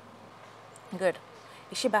 Good.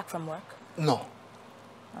 Is she back from work? No.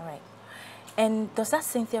 All right. And does that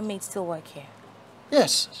Cynthia maid still work here?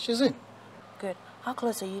 Yes, she's in. Good. How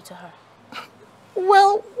close are you to her?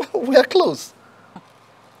 Well, we're close.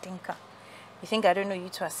 Dinka, you think I don't know you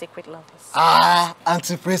two are secret lovers? Ah,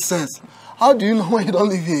 Auntie Princess. How do you know when you don't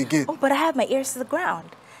live here again? Oh, but I have my ears to the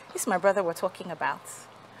ground. This is my brother we're talking about.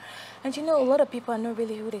 And you know, a lot of people are not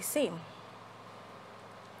really who they seem.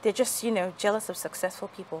 They're just, you know, jealous of successful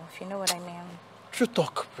people, if you know what I mean. True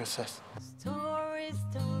talk, Princess. Story,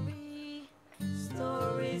 story,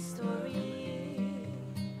 story, story,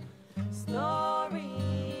 story.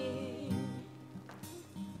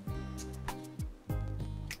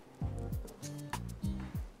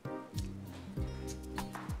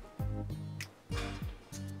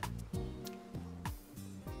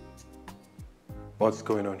 What's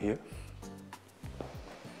going on here?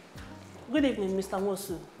 Good evening, Mr.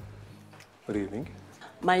 Mosu. Good evening.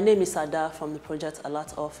 My name is Ada from the Project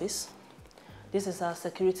Alert Office. This is our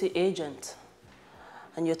security agent,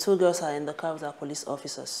 and your two girls are in the car with our police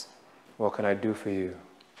officers. What can I do for you?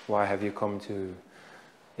 Why have you come to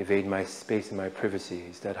evade my space and my privacy?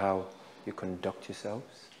 Is that how you conduct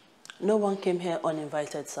yourselves? No one came here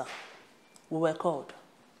uninvited, sir. We were called.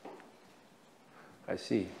 I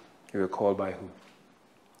see. You were called by who?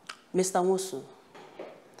 Mr. Musu,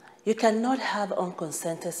 you cannot have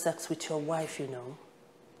unconsented sex with your wife, you know.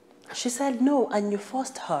 She said no, and you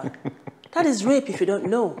forced her. That is rape if you don't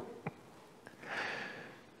know.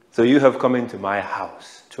 So you have come into my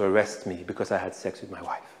house to arrest me because I had sex with my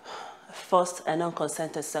wife? Forced and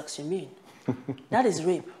unconsented sex, you mean? That is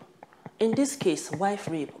rape. In this case, wife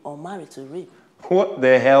rape or married to rape. What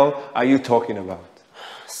the hell are you talking about?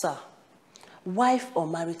 Sir, wife or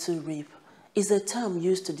married to rape is a term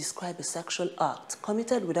used to describe a sexual act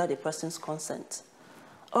committed without a person's consent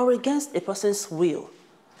or against a person's will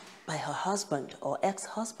by her husband or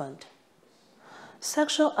ex-husband.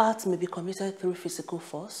 Sexual acts may be committed through physical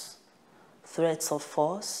force, threats of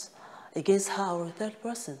force against her or a third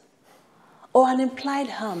person, or an implied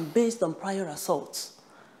harm based on prior assaults,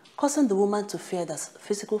 causing the woman to fear that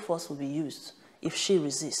physical force will be used if she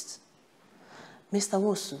resists. Mr.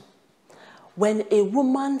 Wosu, when a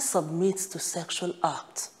woman submits to sexual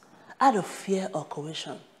acts out of fear or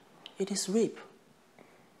coercion, it is rape.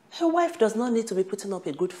 Her wife does not need to be putting up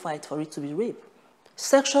a good fight for it to be rape.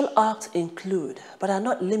 Sexual acts include, but are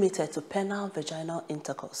not limited to penile vaginal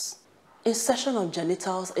intercourse, insertion of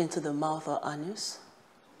genitals into the mouth or anus,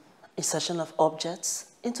 insertion of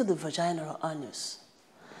objects into the vagina or anus.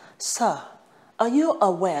 Sir, are you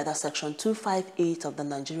aware that Section 258 of the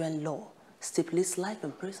Nigerian law stipulates life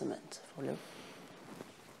imprisonment for you?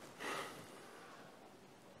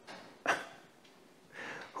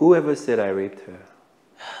 Whoever said I raped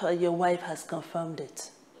her? Your wife has confirmed it.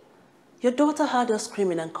 Your daughter heard us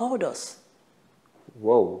screaming and called us.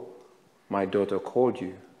 Whoa, my daughter called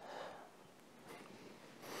you.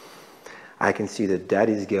 I can see that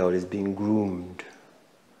daddy's girl is being groomed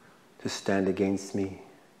to stand against me.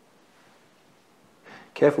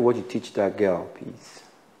 Careful what you teach that girl, please.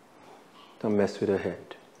 Don't mess with her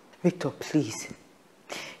head. Victor, please.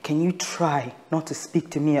 Can you try not to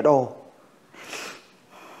speak to me at all?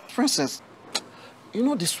 Princess, you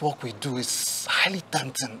know this work we do is highly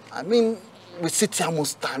tempting. I mean, we sit here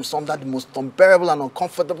most times under the most unbearable and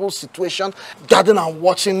uncomfortable situation, gathering and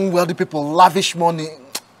watching wealthy people lavish money.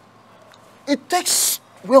 It takes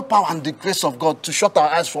willpower and the grace of God to shut our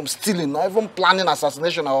eyes from stealing or even planning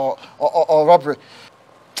assassination or robbery.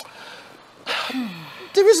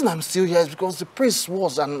 The reason I'm still here is because the priest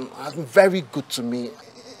was and has been very good to me.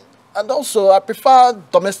 And also, I prefer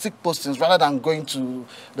domestic postings rather than going to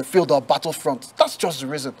the field or battlefront. That's just the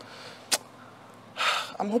reason.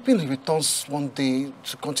 I'm hoping he returns one day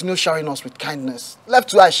to continue showering us with kindness. Left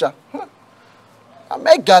to Aisha. I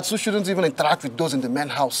met guards who shouldn't even interact with those in the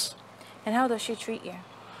men's house. And how does she treat you?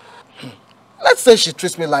 Let's say she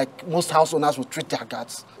treats me like most house owners would treat their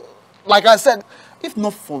guards. Like I said, if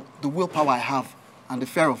not for the willpower I have and the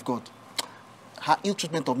fear of God, her ill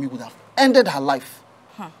treatment of me would have ended her life.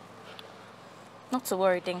 Not to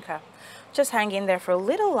worry, Dinka. Just hang in there for a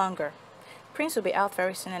little longer. Prince will be out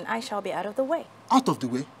very soon and I shall be out of the way. Out of the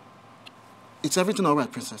way? It's everything all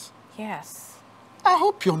right, Princess? Yes. I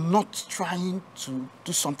hope you're not trying to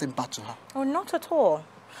do something bad to her. Oh, not at all.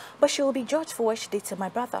 But she will be judged for what she did to my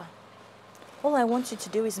brother. All I want you to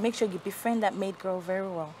do is make sure you befriend that maid girl very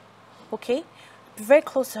well. Okay? Be very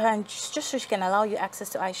close to her and just so she can allow you access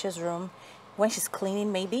to Aisha's room when she's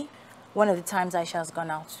cleaning, maybe. One of the times Aisha has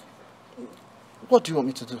gone out. What do you want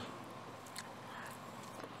me to do?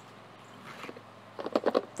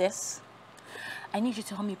 This. I need you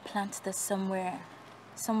to help me plant this somewhere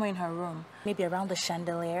in her room. Maybe around the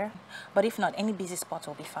chandelier. But if not, any busy spot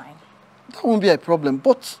will be fine. That won't be a problem,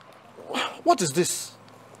 but what is this?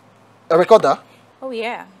 A recorder? Oh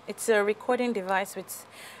yeah, it's a recording device with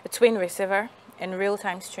a twin receiver and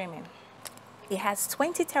real-time streaming. It has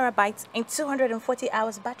 20 terabytes and 240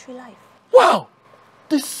 hours battery life. Wow!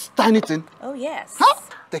 This tiny thing? Oh yes. Huh?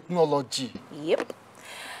 Technology. Yep.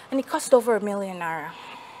 And it cost over ₦1 million.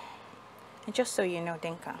 And just so you know,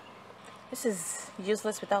 Dinka, this is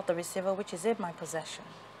useless without the receiver, which is in my possession.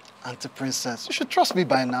 Auntie Princess, you should trust me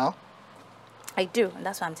by now. I do, and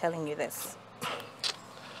that's why I'm telling you this.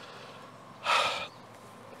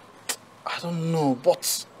 I don't know,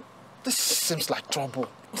 but this seems like trouble.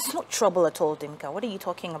 It's not trouble at all, Dinka. What are you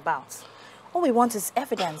talking about? All we want is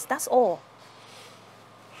evidence, that's all.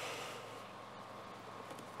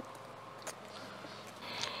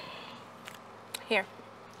 Here.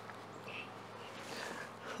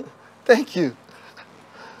 Thank you.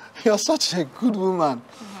 You're such a good woman.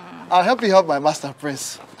 I'll help you help my master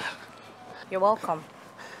prince. You're welcome.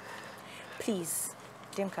 Please,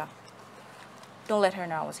 Dimka, don't let her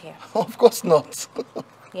know I was here. Of course not.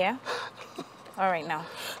 Yeah? All right now.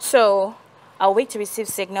 So, I'll wait to receive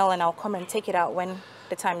signal and I'll come and take it out when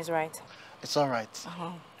the time is right. It's all right.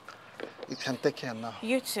 You can take care now.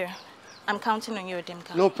 You too. I'm counting on you,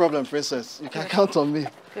 Dimka. No problem, princess. You can count on me.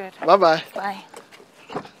 Good. Bye-bye. Bye.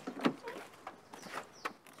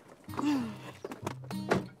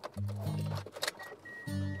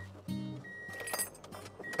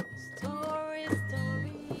 Story,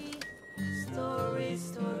 story, story,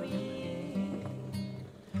 story,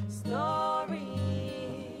 story.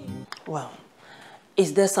 Well,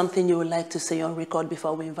 is there something you would like to say on record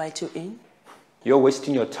before we invite you in? You're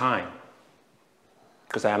wasting your time,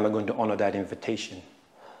 because I am not going to honor that invitation.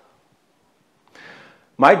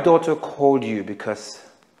 My daughter called you because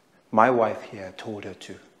my wife here told her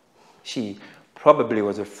to. She probably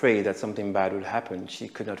was afraid that something bad would happen. She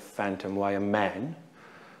could not fathom why a man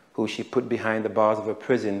who she put behind the bars of a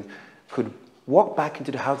prison could walk back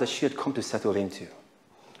into the house that she had come to settle into.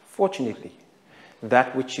 Fortunately,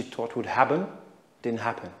 that which she thought would happen didn't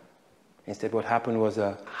happen. Instead, what happened was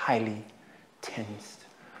a highly tense,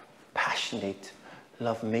 passionate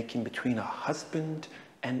love-making between a husband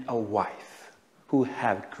and a wife who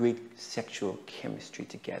have great sexual chemistry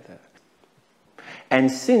together.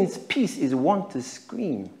 And since peace is wont to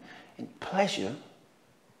scream in pleasure,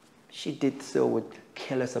 she did so with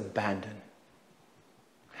careless abandon.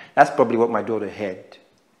 That's probably what my daughter heard.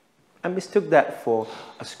 I mistook that for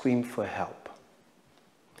a scream for help.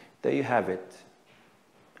 There you have it.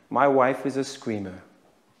 My wife is a screamer.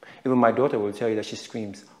 Even my daughter will tell you that she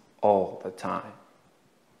screams all the time.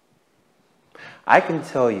 I can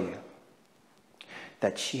tell you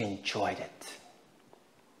that she enjoyed it.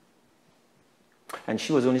 And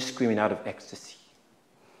she was only screaming out of ecstasy.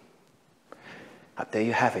 Now there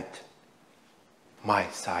you have it. My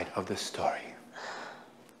side of the story.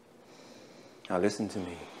 Now listen to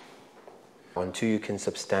me. Until you can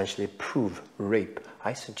substantially prove rape,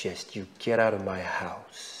 I suggest you get out of my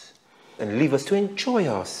house and leave us to enjoy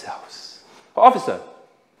ourselves. Officer,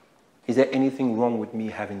 is there anything wrong with me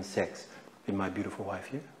having sex with my beautiful wife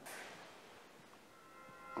here?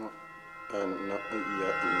 No,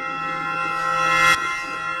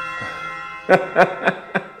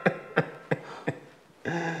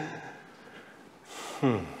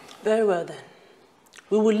 Very well then.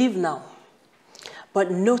 We will leave now. But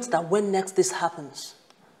note that when next this happens,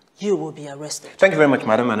 you will be arrested. Thank you very much,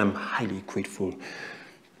 madam, and I'm highly grateful.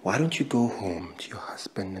 Why don't you go home to your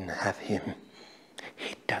husband and have him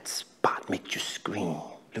hit that spot, make you scream?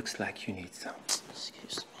 Looks like you need some.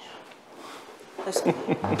 Excuse me. Let's go.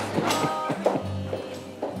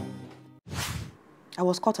 I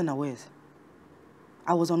was caught unawares.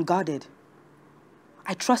 I was unguarded.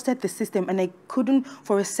 I trusted the system and I couldn't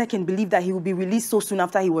for a second believe that he would be released so soon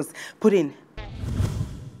after he was put in.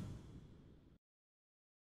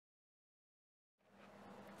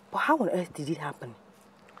 But how on earth did it happen?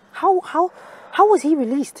 How was he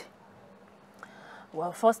released?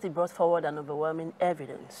 Well, first he brought forward an overwhelming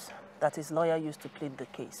evidence that his lawyer used to plead the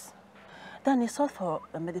case. Then he sought for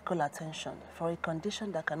a medical attention for a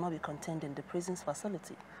condition that cannot be contained in the prison's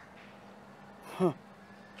facility.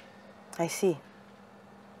 I see.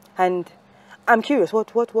 And I'm curious,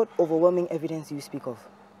 what overwhelming evidence do you speak of?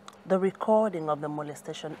 The recording of the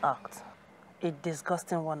molestation act. A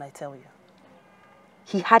disgusting one, I tell you.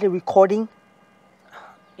 He had a recording?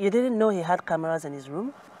 You didn't know he had cameras in his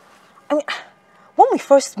room? I mean, when we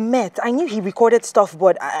first met, I knew he recorded stuff,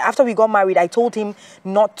 but after we got married, I told him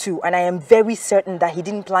not to, and I am very certain that he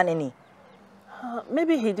didn't plan any.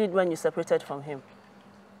 Maybe he did when you separated from him.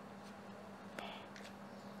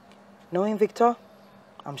 Knowing Victor,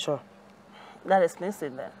 I'm sure. That explains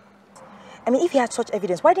it then. I mean, if he had such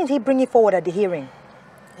evidence, why didn't he bring it forward at the hearing?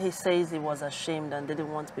 He says he was ashamed and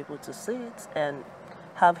didn't want people to see it and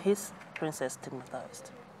have his princess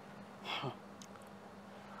stigmatized.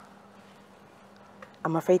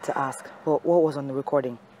 I'm afraid to ask, but what was on the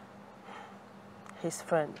recording? His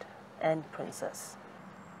friend and princess.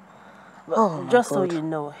 But oh just so you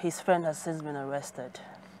know, his friend has since been arrested.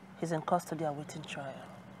 He's in custody awaiting trial.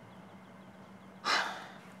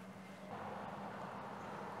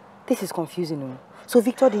 This is confusing. So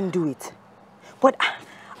Victor didn't do it. But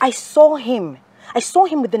I saw him. I saw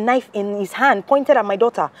him with the knife in his hand, pointed at my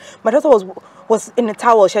daughter. My daughter was in a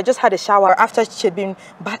towel. She had just had a shower after she had been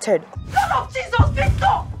battered. God of Jesus,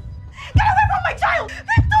 Victor! Get away from my child!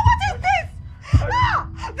 Victor, what is this?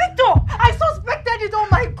 Victor, I suspected it. Oh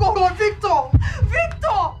my God, Victor!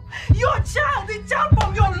 Victor! Your child, the child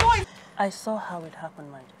from your loins! I saw how it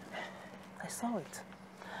happened, my dear. I saw it.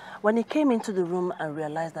 When he came into the room and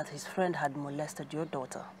realized that his friend had molested your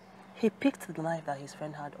daughter, he picked the knife that his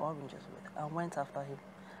friend had oranges with and went after him,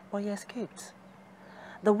 but he escaped.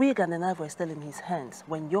 The wig and the knife were still in his hands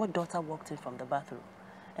when your daughter walked in from the bathroom,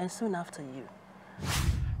 and soon after you.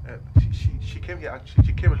 She came here.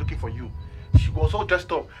 She came looking for you. She was all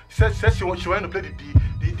dressed up. Said she wanted to play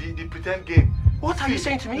the pretend game. What are you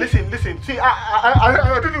saying to me? Listen. See,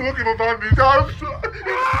 I didn't work about me.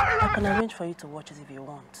 I can arrange for you to watch it if you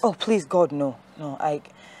want. Oh, please, God, no. No, I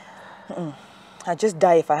just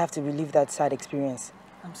die if I have to relive that sad experience.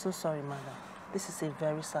 I'm so sorry, madam. This is a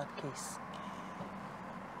very sad case.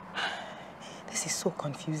 This is so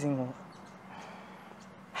confusing.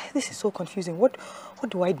 This is so confusing. What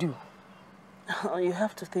do I do? You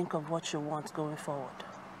have to think of what you want going forward.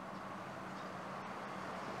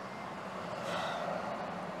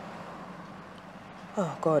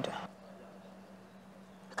 Oh, God.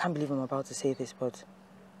 I can't believe I'm about to say this, but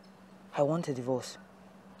I want a divorce.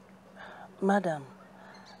 Madam,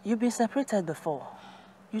 you've been separated before.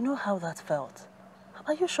 You know how that felt.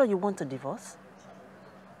 Are you sure you want a divorce?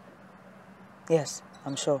 Yes,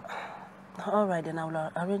 I'm sure. All right, then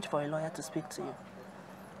I'll arrange for a lawyer to speak to you.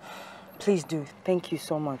 Please do. Thank you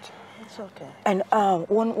so much. It's okay. And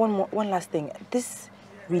one last thing. This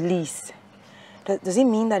release, does it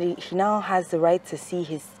mean that he now has the right to see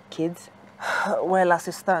his kids? Well, as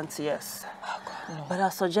it stands, yes. Oh, God, no. But I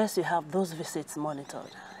suggest you have those visits monitored.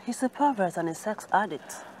 He's a pervert and a sex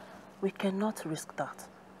addict. We cannot risk that.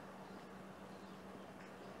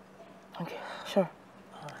 Okay, sure.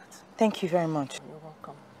 All right. Thank you very much. You're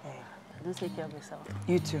welcome. Yeah. Do take care of yourself.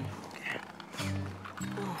 You too.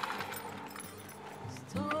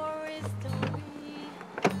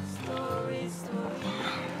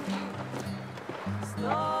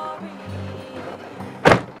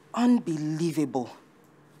 Unbelievable.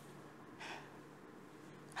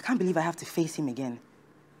 I can't believe I have to face him again.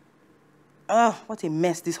 What a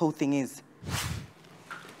mess this whole thing is.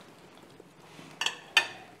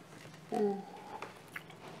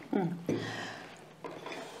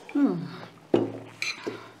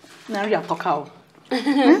 Naria Tokao.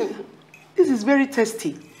 This is very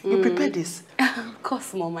tasty. You prepared this? Of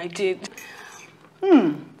course, Mom, I did.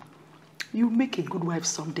 You make a good wife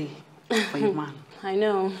someday for your man. I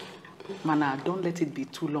know. Mana, don't let it be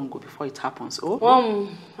too long before it happens. Oh?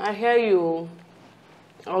 Mom, I hear you.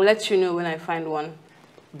 I'll let you know when I find one.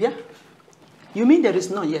 Yeah? You mean there is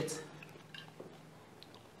none yet?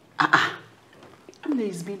 I mean,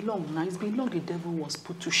 it's been long now. It's been long the devil was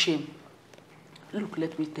put to shame. Look,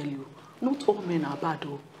 let me tell you, not all men are bad,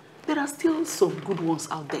 though. There are still some good ones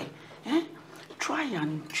out there. Eh? Try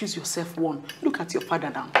and choose yourself one. Look at your father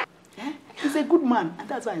now. Eh? He's a good man, and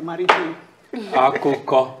that's why I married him.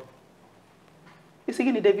 Akoko. Is he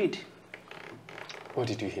Gini David? What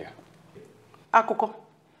did you hear? Akoko.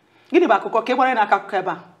 Gini ba akoko ke wale na akoko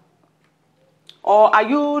ba? Or are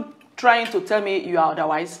you trying to tell me you are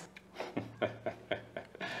otherwise?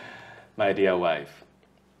 My dear wife,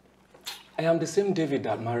 I am the same David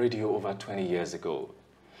that married you over 20 years ago.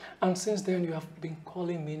 And since then, you have been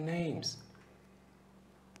calling me names.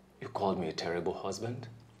 You called me a terrible husband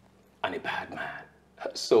and a bad man.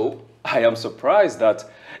 So, I am surprised that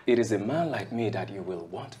it is a man like me that you will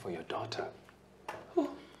want for your daughter. Oh,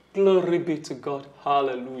 glory be to God.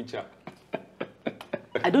 Hallelujah.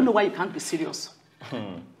 I don't know why you can't be serious.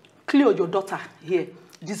 Cleo, your daughter here,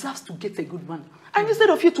 deserves to get a good man. And instead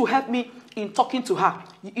of you to help me in talking to her,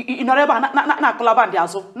 you're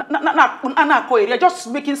just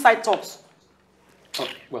making side talks. Oh,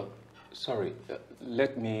 well, sorry.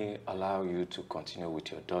 Let me allow you to continue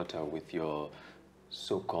with your daughter with your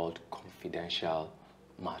so-called confidential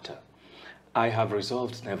matter. I have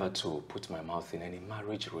resolved never to put my mouth in any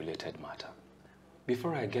marriage-related matter.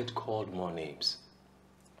 Before I get called more names,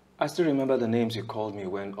 I still remember the names you called me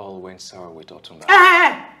when all went sour with Otumba.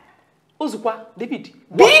 Ozukwa, David.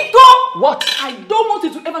 What? What? I don't want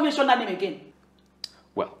you to ever mention that name again.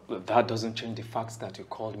 Well, that doesn't change the fact that you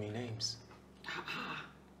called me names.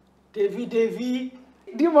 Davy.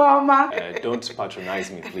 Mama. Don't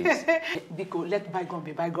patronize me, please. Biko, let bygone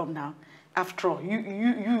be bygone now. After all,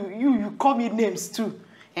 you call me names too.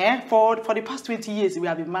 Eh? For the past 20 years we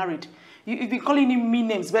have been married. You've been calling me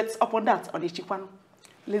names, but upon that, on the chikwano.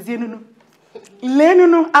 Lezienunu.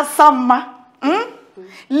 Lenunu asama.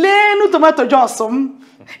 Lenu tomato josum.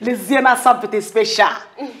 Leziena sapete special.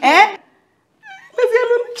 Eh?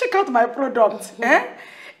 Lezienunu, check out my product. Eh?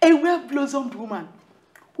 A well-blossomed woman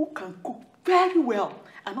who can cook very well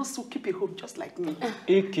and also keep a home just like me.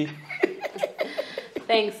 Iki.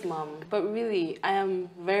 Thanks, Mom. But really, I am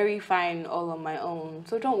very fine all on my own.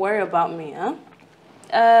 So don't worry about me, huh?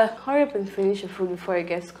 Hurry up and finish your food before it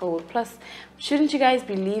gets cold. Plus, shouldn't you guys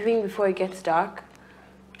be leaving before it gets dark?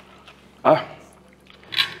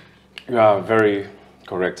 You are very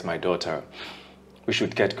correct, my daughter. We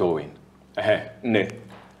should get going. Ne,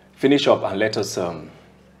 finish up and let us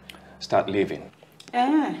start leaving.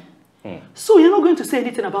 So you're not going to say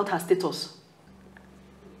anything about her status?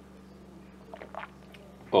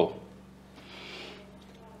 Oh.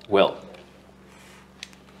 Well,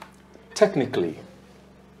 technically,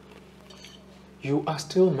 you are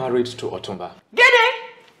still married to Otumba. Gene!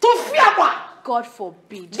 To Fiakwa! God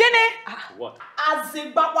forbid. Gene! What?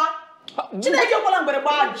 Azibakwa!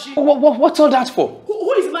 What's all that for?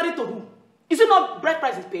 Who is married to who? Is it not bride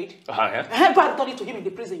price is paid? Yeah. God told it to him in the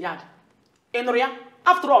prison yard. Enoria,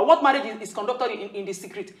 after all, what marriage is conducted in the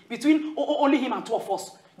secret between only him and two of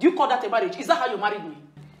us? Do you call that a marriage? Is that how you married me?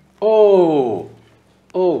 Oh.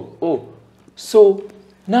 So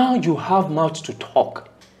now you have mouth to talk.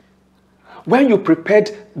 When you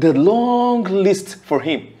prepared the long list for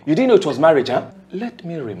him, you didn't know it was marriage, huh? Let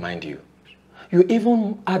me remind you. You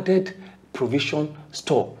even added provision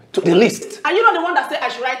store to the list. Are you not the one that said I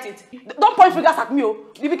should write it? Don't point fingers at me,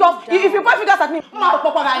 because if you point fingers at me, I'll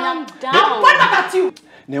point back at you.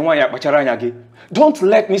 Don't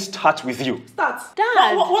let me start with you. Start.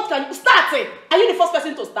 Dad. What can you start? Are you the first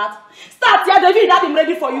person to start? Start, yeah, David. That I'm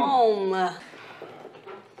ready for you.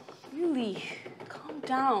 Really? Calm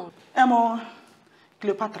down.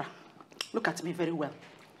 Cleopatra, look at me very well.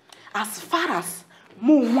 As far as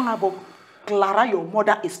Muwabo Clara, your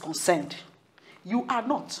mother, is concerned, you are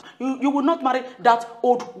not. You will not marry that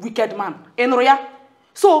old wicked man. Enroya.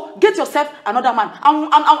 So get yourself another man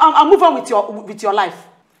and move on with your life.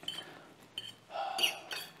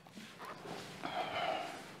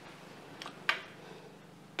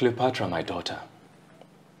 Cleopatra, my daughter,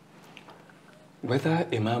 whether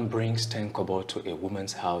a man brings 10 kobo to a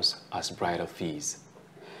woman's house as bridal fees,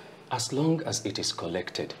 as long as it is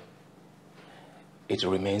collected, it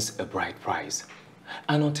remains a bride price.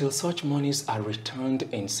 And until such monies are returned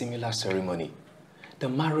in similar ceremony, the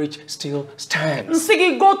marriage still stands.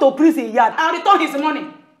 Nsigi, go to prison yard and return his money.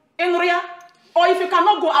 Enria, or if you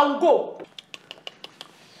cannot go, I will go.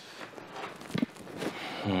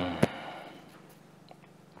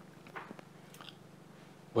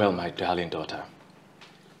 Well, my darling daughter,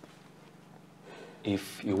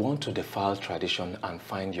 if you want to defile tradition and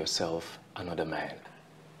find yourself another man,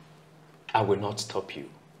 I will not stop you.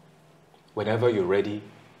 Whenever you're ready,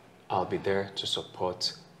 I'll be there to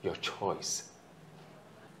support your choice.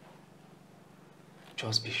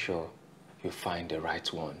 Just be sure you find the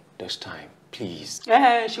right one this time, please.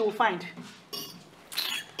 She will find.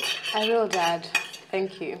 I will, Dad.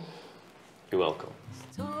 Thank you. You're welcome.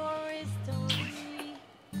 Story, story,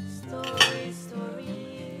 story, story.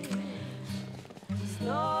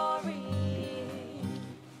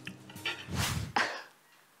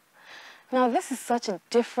 Now, this is such a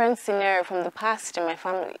different scenario from the past in my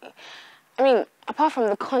family. I mean, apart from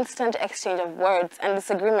the constant exchange of words and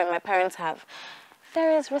disagreement my parents have,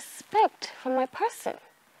 there is respect for my person.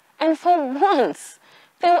 And for once,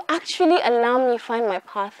 they will actually allow me find my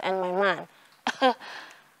path and my man.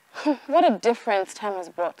 What a difference time has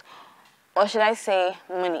brought. Or should I say,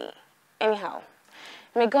 money. Anyhow,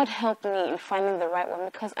 may God help me in finding the right one,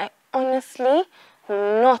 because I honestly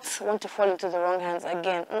will not want to fall into the wrong hands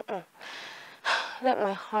again. Let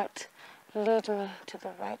my heart lead me to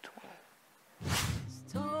the right one.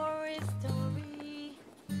 Story, story,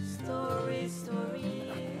 story, story,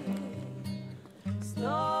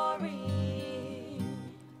 story.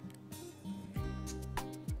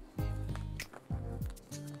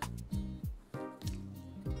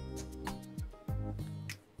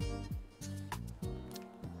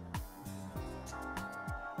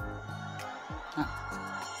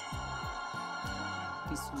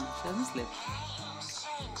 This one, she hasn't slept.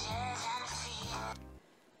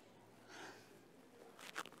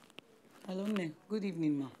 Hello, Ne. Good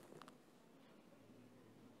evening, ma.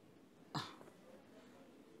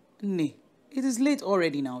 Ne, it is late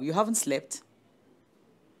already now. You haven't slept?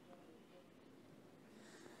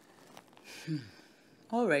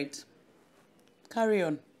 All right. Carry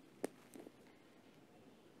on.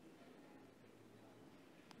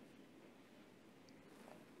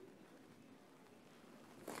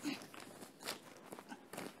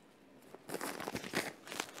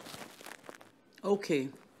 Okay.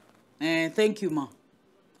 Thank you, ma.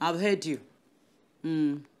 I've heard you.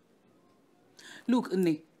 Look,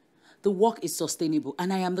 Nne, the work is sustainable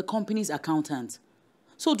and I am the company's accountant.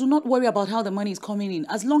 So do not worry about how the money is coming in.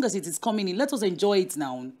 As long as it is coming in, let us enjoy it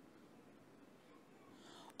now.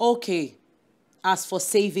 Okay. As for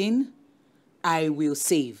saving, I will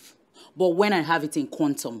save, but when I have it in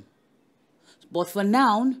quantum. But for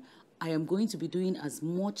now, I am going to be doing as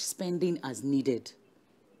much spending as needed.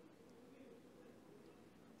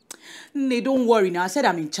 Nay, don't worry now. I said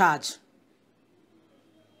I'm in charge.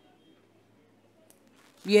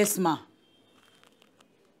 Yes, ma.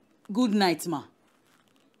 Good night, ma.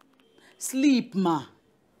 Sleep, ma.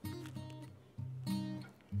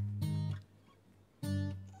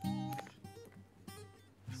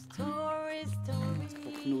 Story, story.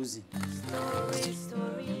 Closing. Story,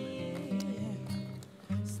 story.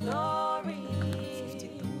 Story.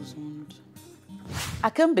 50,000. I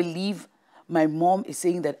can't believe my mom is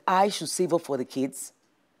saying that I should save up for the kids.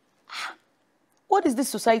 What is this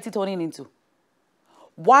society turning into?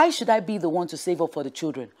 Why should I be the one to save up for the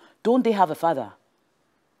children? Don't they have a father?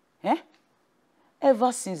 Eh?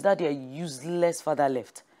 Ever since that their useless father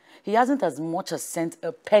left, he hasn't as much as sent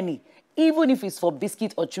a penny, even if it's for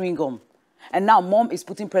biscuit or chewing gum. And now mom is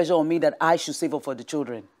putting pressure on me that I should save up for the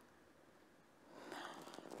children.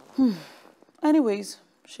 Anyways,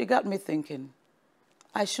 she got me thinking.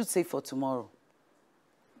 I should save for tomorrow.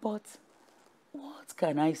 But what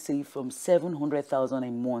can I save from 700,000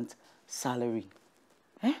 a month salary?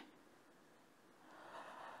 Eh?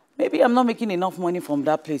 Maybe I'm not making enough money from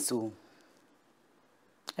that place, so...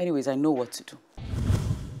 Anyways, I know what to do.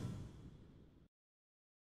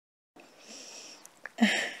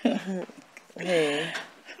 Hey.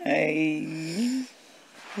 Hey.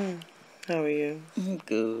 How are you? I'm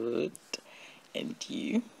good. And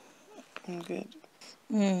you? I'm good.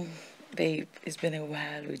 Babe, it's been a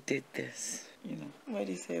while we did this, you know. Why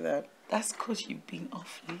do you say that? That's because you've been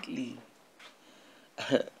off lately.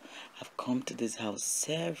 I've come to this house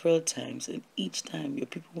several times, and each time your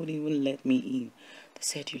people wouldn't even let me in. They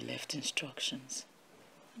said you left instructions.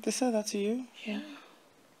 They said that to you? Yeah.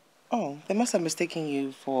 Oh, they must have mistaken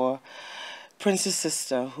you for Prince's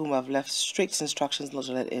sister, whom I've left strict instructions not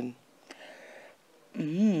to let in.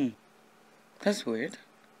 That's weird.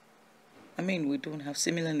 I mean, we don't have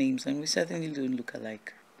similar names, and we certainly don't look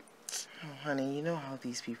alike. Oh, honey, you know how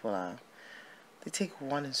these people are. They take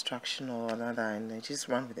one instruction or another and they just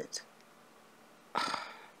run with it.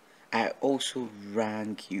 I also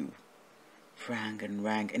rang you.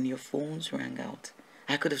 Rang, and your phones rang out.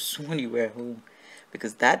 I could have sworn you were home,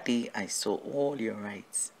 because that day I saw all your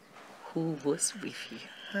rights. Who was with you?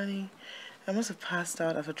 Honey, I must have passed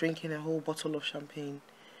out after drinking a whole bottle of champagne.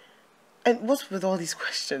 And what's with all these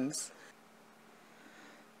questions?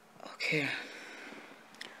 Okay.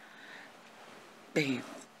 Babe,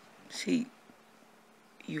 see,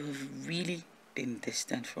 you have really been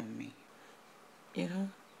distant from me. You know?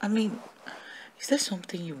 I mean, is there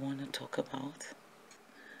something you want to talk about?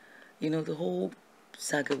 You know, the whole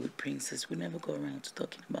saga with Princess, we never got around to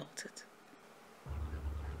talking about it.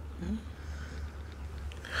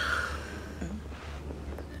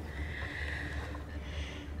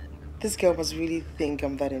 This girl must really think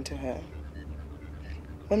I'm that into her.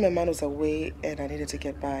 When my man was away and I needed to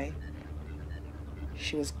get by,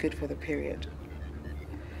 she was good for the period.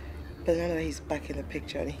 But now that he's back in the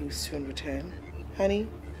picture and he will soon return, honey,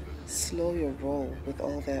 slow your roll with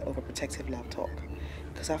all their overprotective love talk.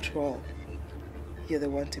 Because after all, you're the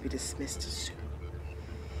one to be dismissed soon.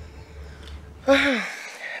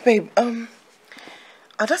 Babe,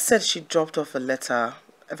 I just said she dropped off a letter,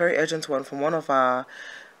 a very urgent one from one of our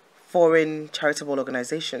foreign charitable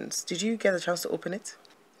organizations. Did you get a chance to open it?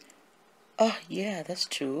 Oh, yeah, that's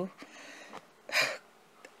true.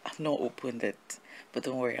 I've not opened it, but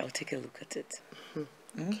don't worry, I'll take a look at it.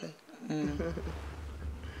 Okay.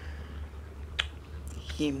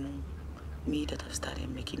 Him, me that I've started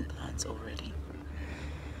making plans already.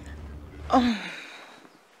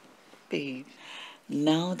 Babe,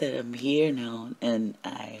 now that I'm here now and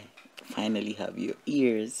I finally have your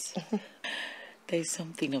ears, there's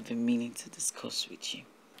something I've been meaning to discuss with you.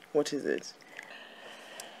 What is it?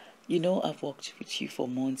 You know, I've worked with you for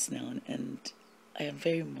months now and I am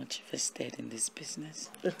very much invested in this business.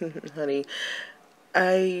 Honey,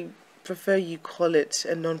 I prefer you call it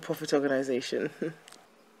a non-profit organization.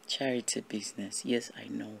 Charity business, yes, I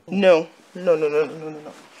know. No.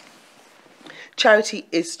 Charity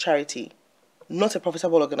is charity, not a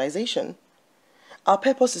profitable organization. Our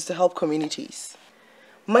purpose is to help communities.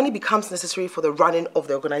 Money becomes necessary for the running of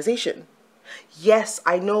the organization. Yes,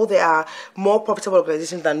 I know there are more profitable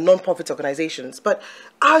organizations than non-profit organizations, but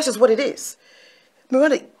ours is what it is.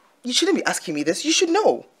 Miranda, you shouldn't be asking me this. You should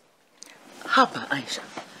know. Haba, Aisha,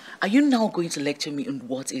 are you now going to lecture me on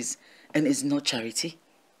what is and is not charity?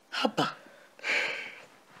 Haba.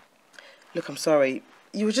 Look, I'm sorry.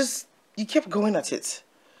 You kept going at it.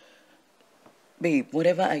 Babe,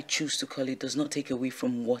 whatever I choose to call it does not take away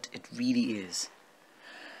from what it really is.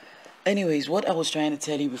 Anyways, what I was trying to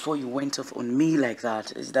tell you before you went off on me like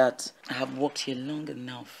that is that I have worked here long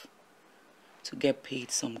enough to get paid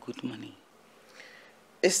some good money.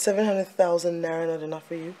 Is 700,000 naira not enough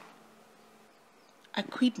for you? I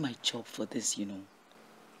quit my job for this, you know.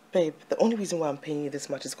 Babe, the only reason why I'm paying you this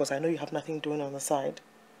much is because I know you have nothing doing on the side.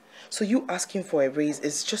 So you asking for a raise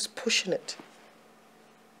is just pushing it.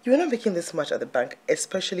 You're not making this much at the bank,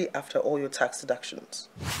 especially after all your tax deductions.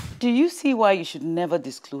 Do you see why you should never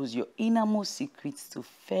disclose your innermost secrets to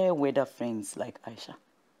fair weather friends like Aisha?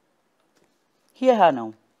 Hear her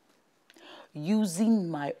now. Using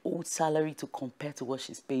my old salary to compare to what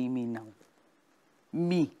she's paying me now.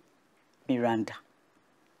 Me, Miranda.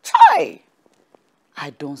 Chai! I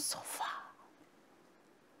don't suffer.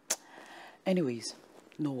 Anyways,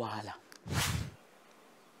 no wahala.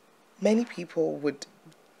 Many people would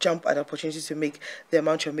jump at opportunities to make the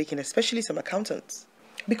amount you're making, especially some accountants.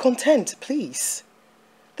 Be content, please.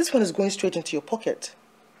 This one is going straight into your pocket.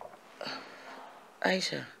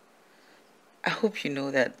 Aisha, I hope you know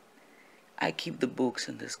that I keep the books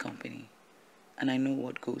in this company and I know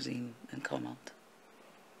what goes in and come out.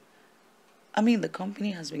 I mean, the company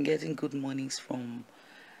has been getting good monies from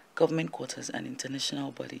government quarters and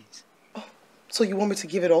international bodies. Oh, so you want me to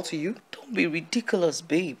give it all to you? Don't be ridiculous,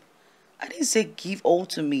 babe. I didn't say give all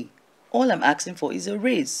to me. All I'm asking for is a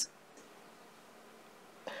raise.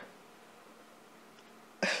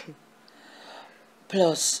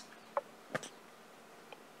 Plus,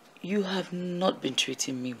 you have not been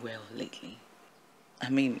treating me well lately. I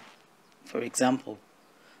mean, for example,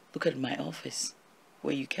 look at my office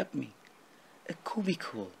where you kept me. A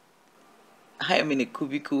cubicle. I am in a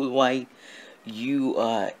cubicle while you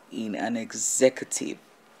are in an executive,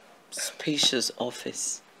 spacious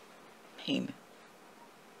office. Pain.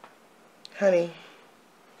 Honey,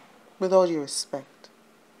 with all due respect,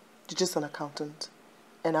 you're just an accountant,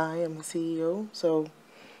 and I am the CEO, so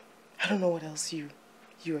I don't know what else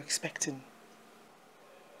you're expecting.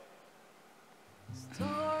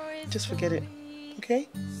 Just forget it, okay?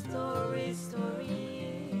 Story, story.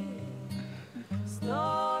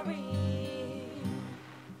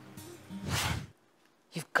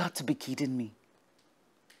 You've got to be kidding me.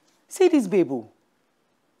 See this, babe.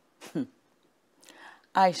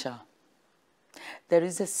 Aisha, there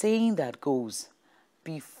is a saying that goes,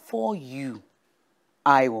 before you,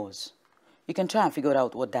 I was. You can try and figure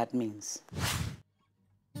out what that means.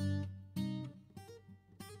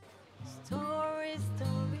 Story,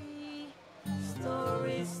 story.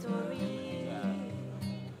 Story, story.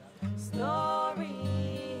 Story.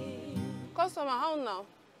 Customer, how now?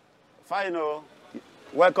 Fine, oh.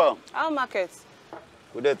 Welcome. How market?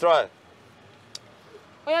 Would they try?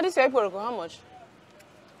 Oh yeah, this April, how much?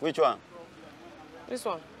 Which one? This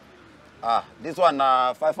one. Ah, this one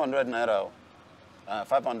 500 naira.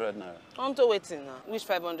 500 naira. I'm to waiting now. Which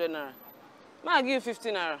 500 naira? May I give you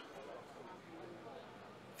 50 naira?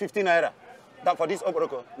 50 naira? That for this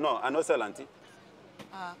oporoko? No, I no sell auntie.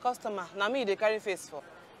 Ah, customer, now me they carry face for.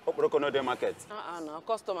 Oporoko no dey market. No,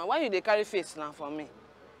 customer, why you they carry face now for me?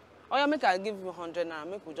 Oh yeah, make I give you 100 naira,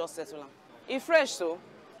 make we just settle am. It's fresh, so.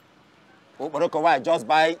 Oporoko, why just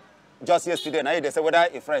buy just yesterday? Now they say whether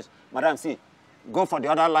it's fresh. Madam, see, go for the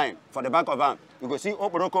other line, for the back of them. You go see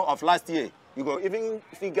Oporoko of last year. You go even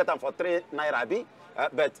if you get them for 3 naira,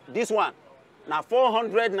 but this one, now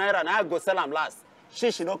 400 naira, now I go sell them last.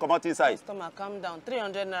 She no come out inside. Customer, calm down.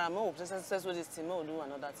 300 naira, more success with this team, more do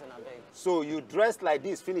another thing, I beg. So you dress like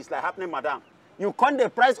this, finish like happening, madam. You can't the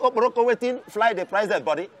price Oporoko waiting, fly the price that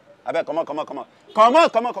body. I beg, come on.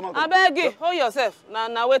 I beg you, hold yourself.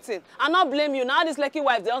 Now waiting. I not blame you. Now this Lekki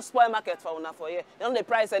wife, they don't spoil market for una for here. They don't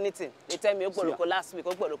price anything. They tell me Oporoko last week,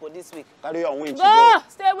 Oporoko this week. Carry your winch. Go!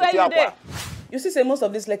 Stay where you there. You see, say most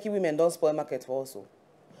of these Lekki women don't spoil market for also.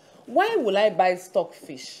 Why will I buy stock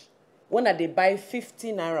fish when they buy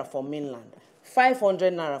 50 naira for mainland,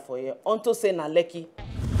 500 naira for here, unto say na Lekki?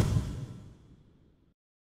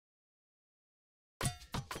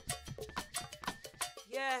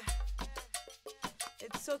 Yeah,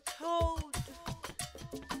 it's so cold.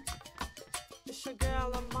 It's your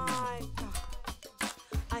girl of mine.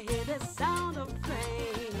 I hear the sound of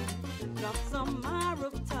rain, drops on my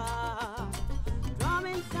rooftop,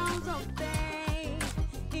 drumming sounds of pain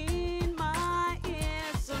in my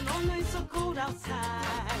ears. So no, it's so cold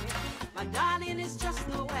outside. My darling is just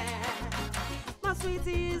nowhere. My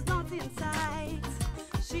sweetie is not in sight.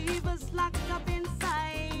 She was locked up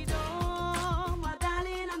inside. Oh, my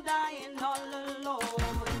darling, I'm dying all alone.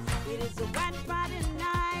 It is a wet Friday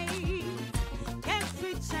night. Can't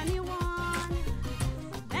reach anyone.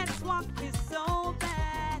 Let's walk this zone.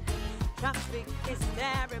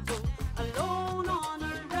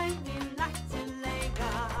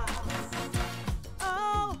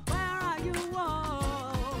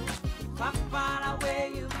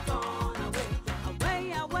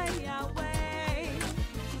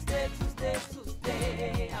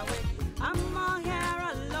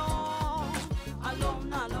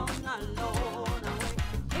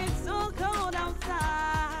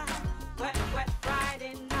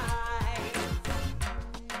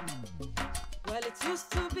 It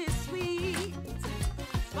used to be sweet,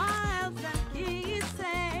 smiles and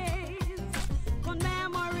kisses, fond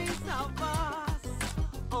memories of us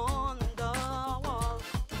on the wall.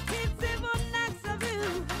 Kids even next of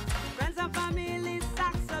you, friends and family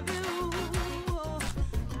stacks of you.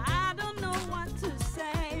 I don't know what to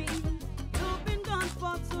say. You've been gone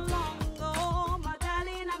for too long, oh my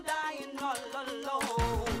darling, I'm dying all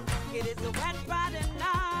alone. It is a wet ride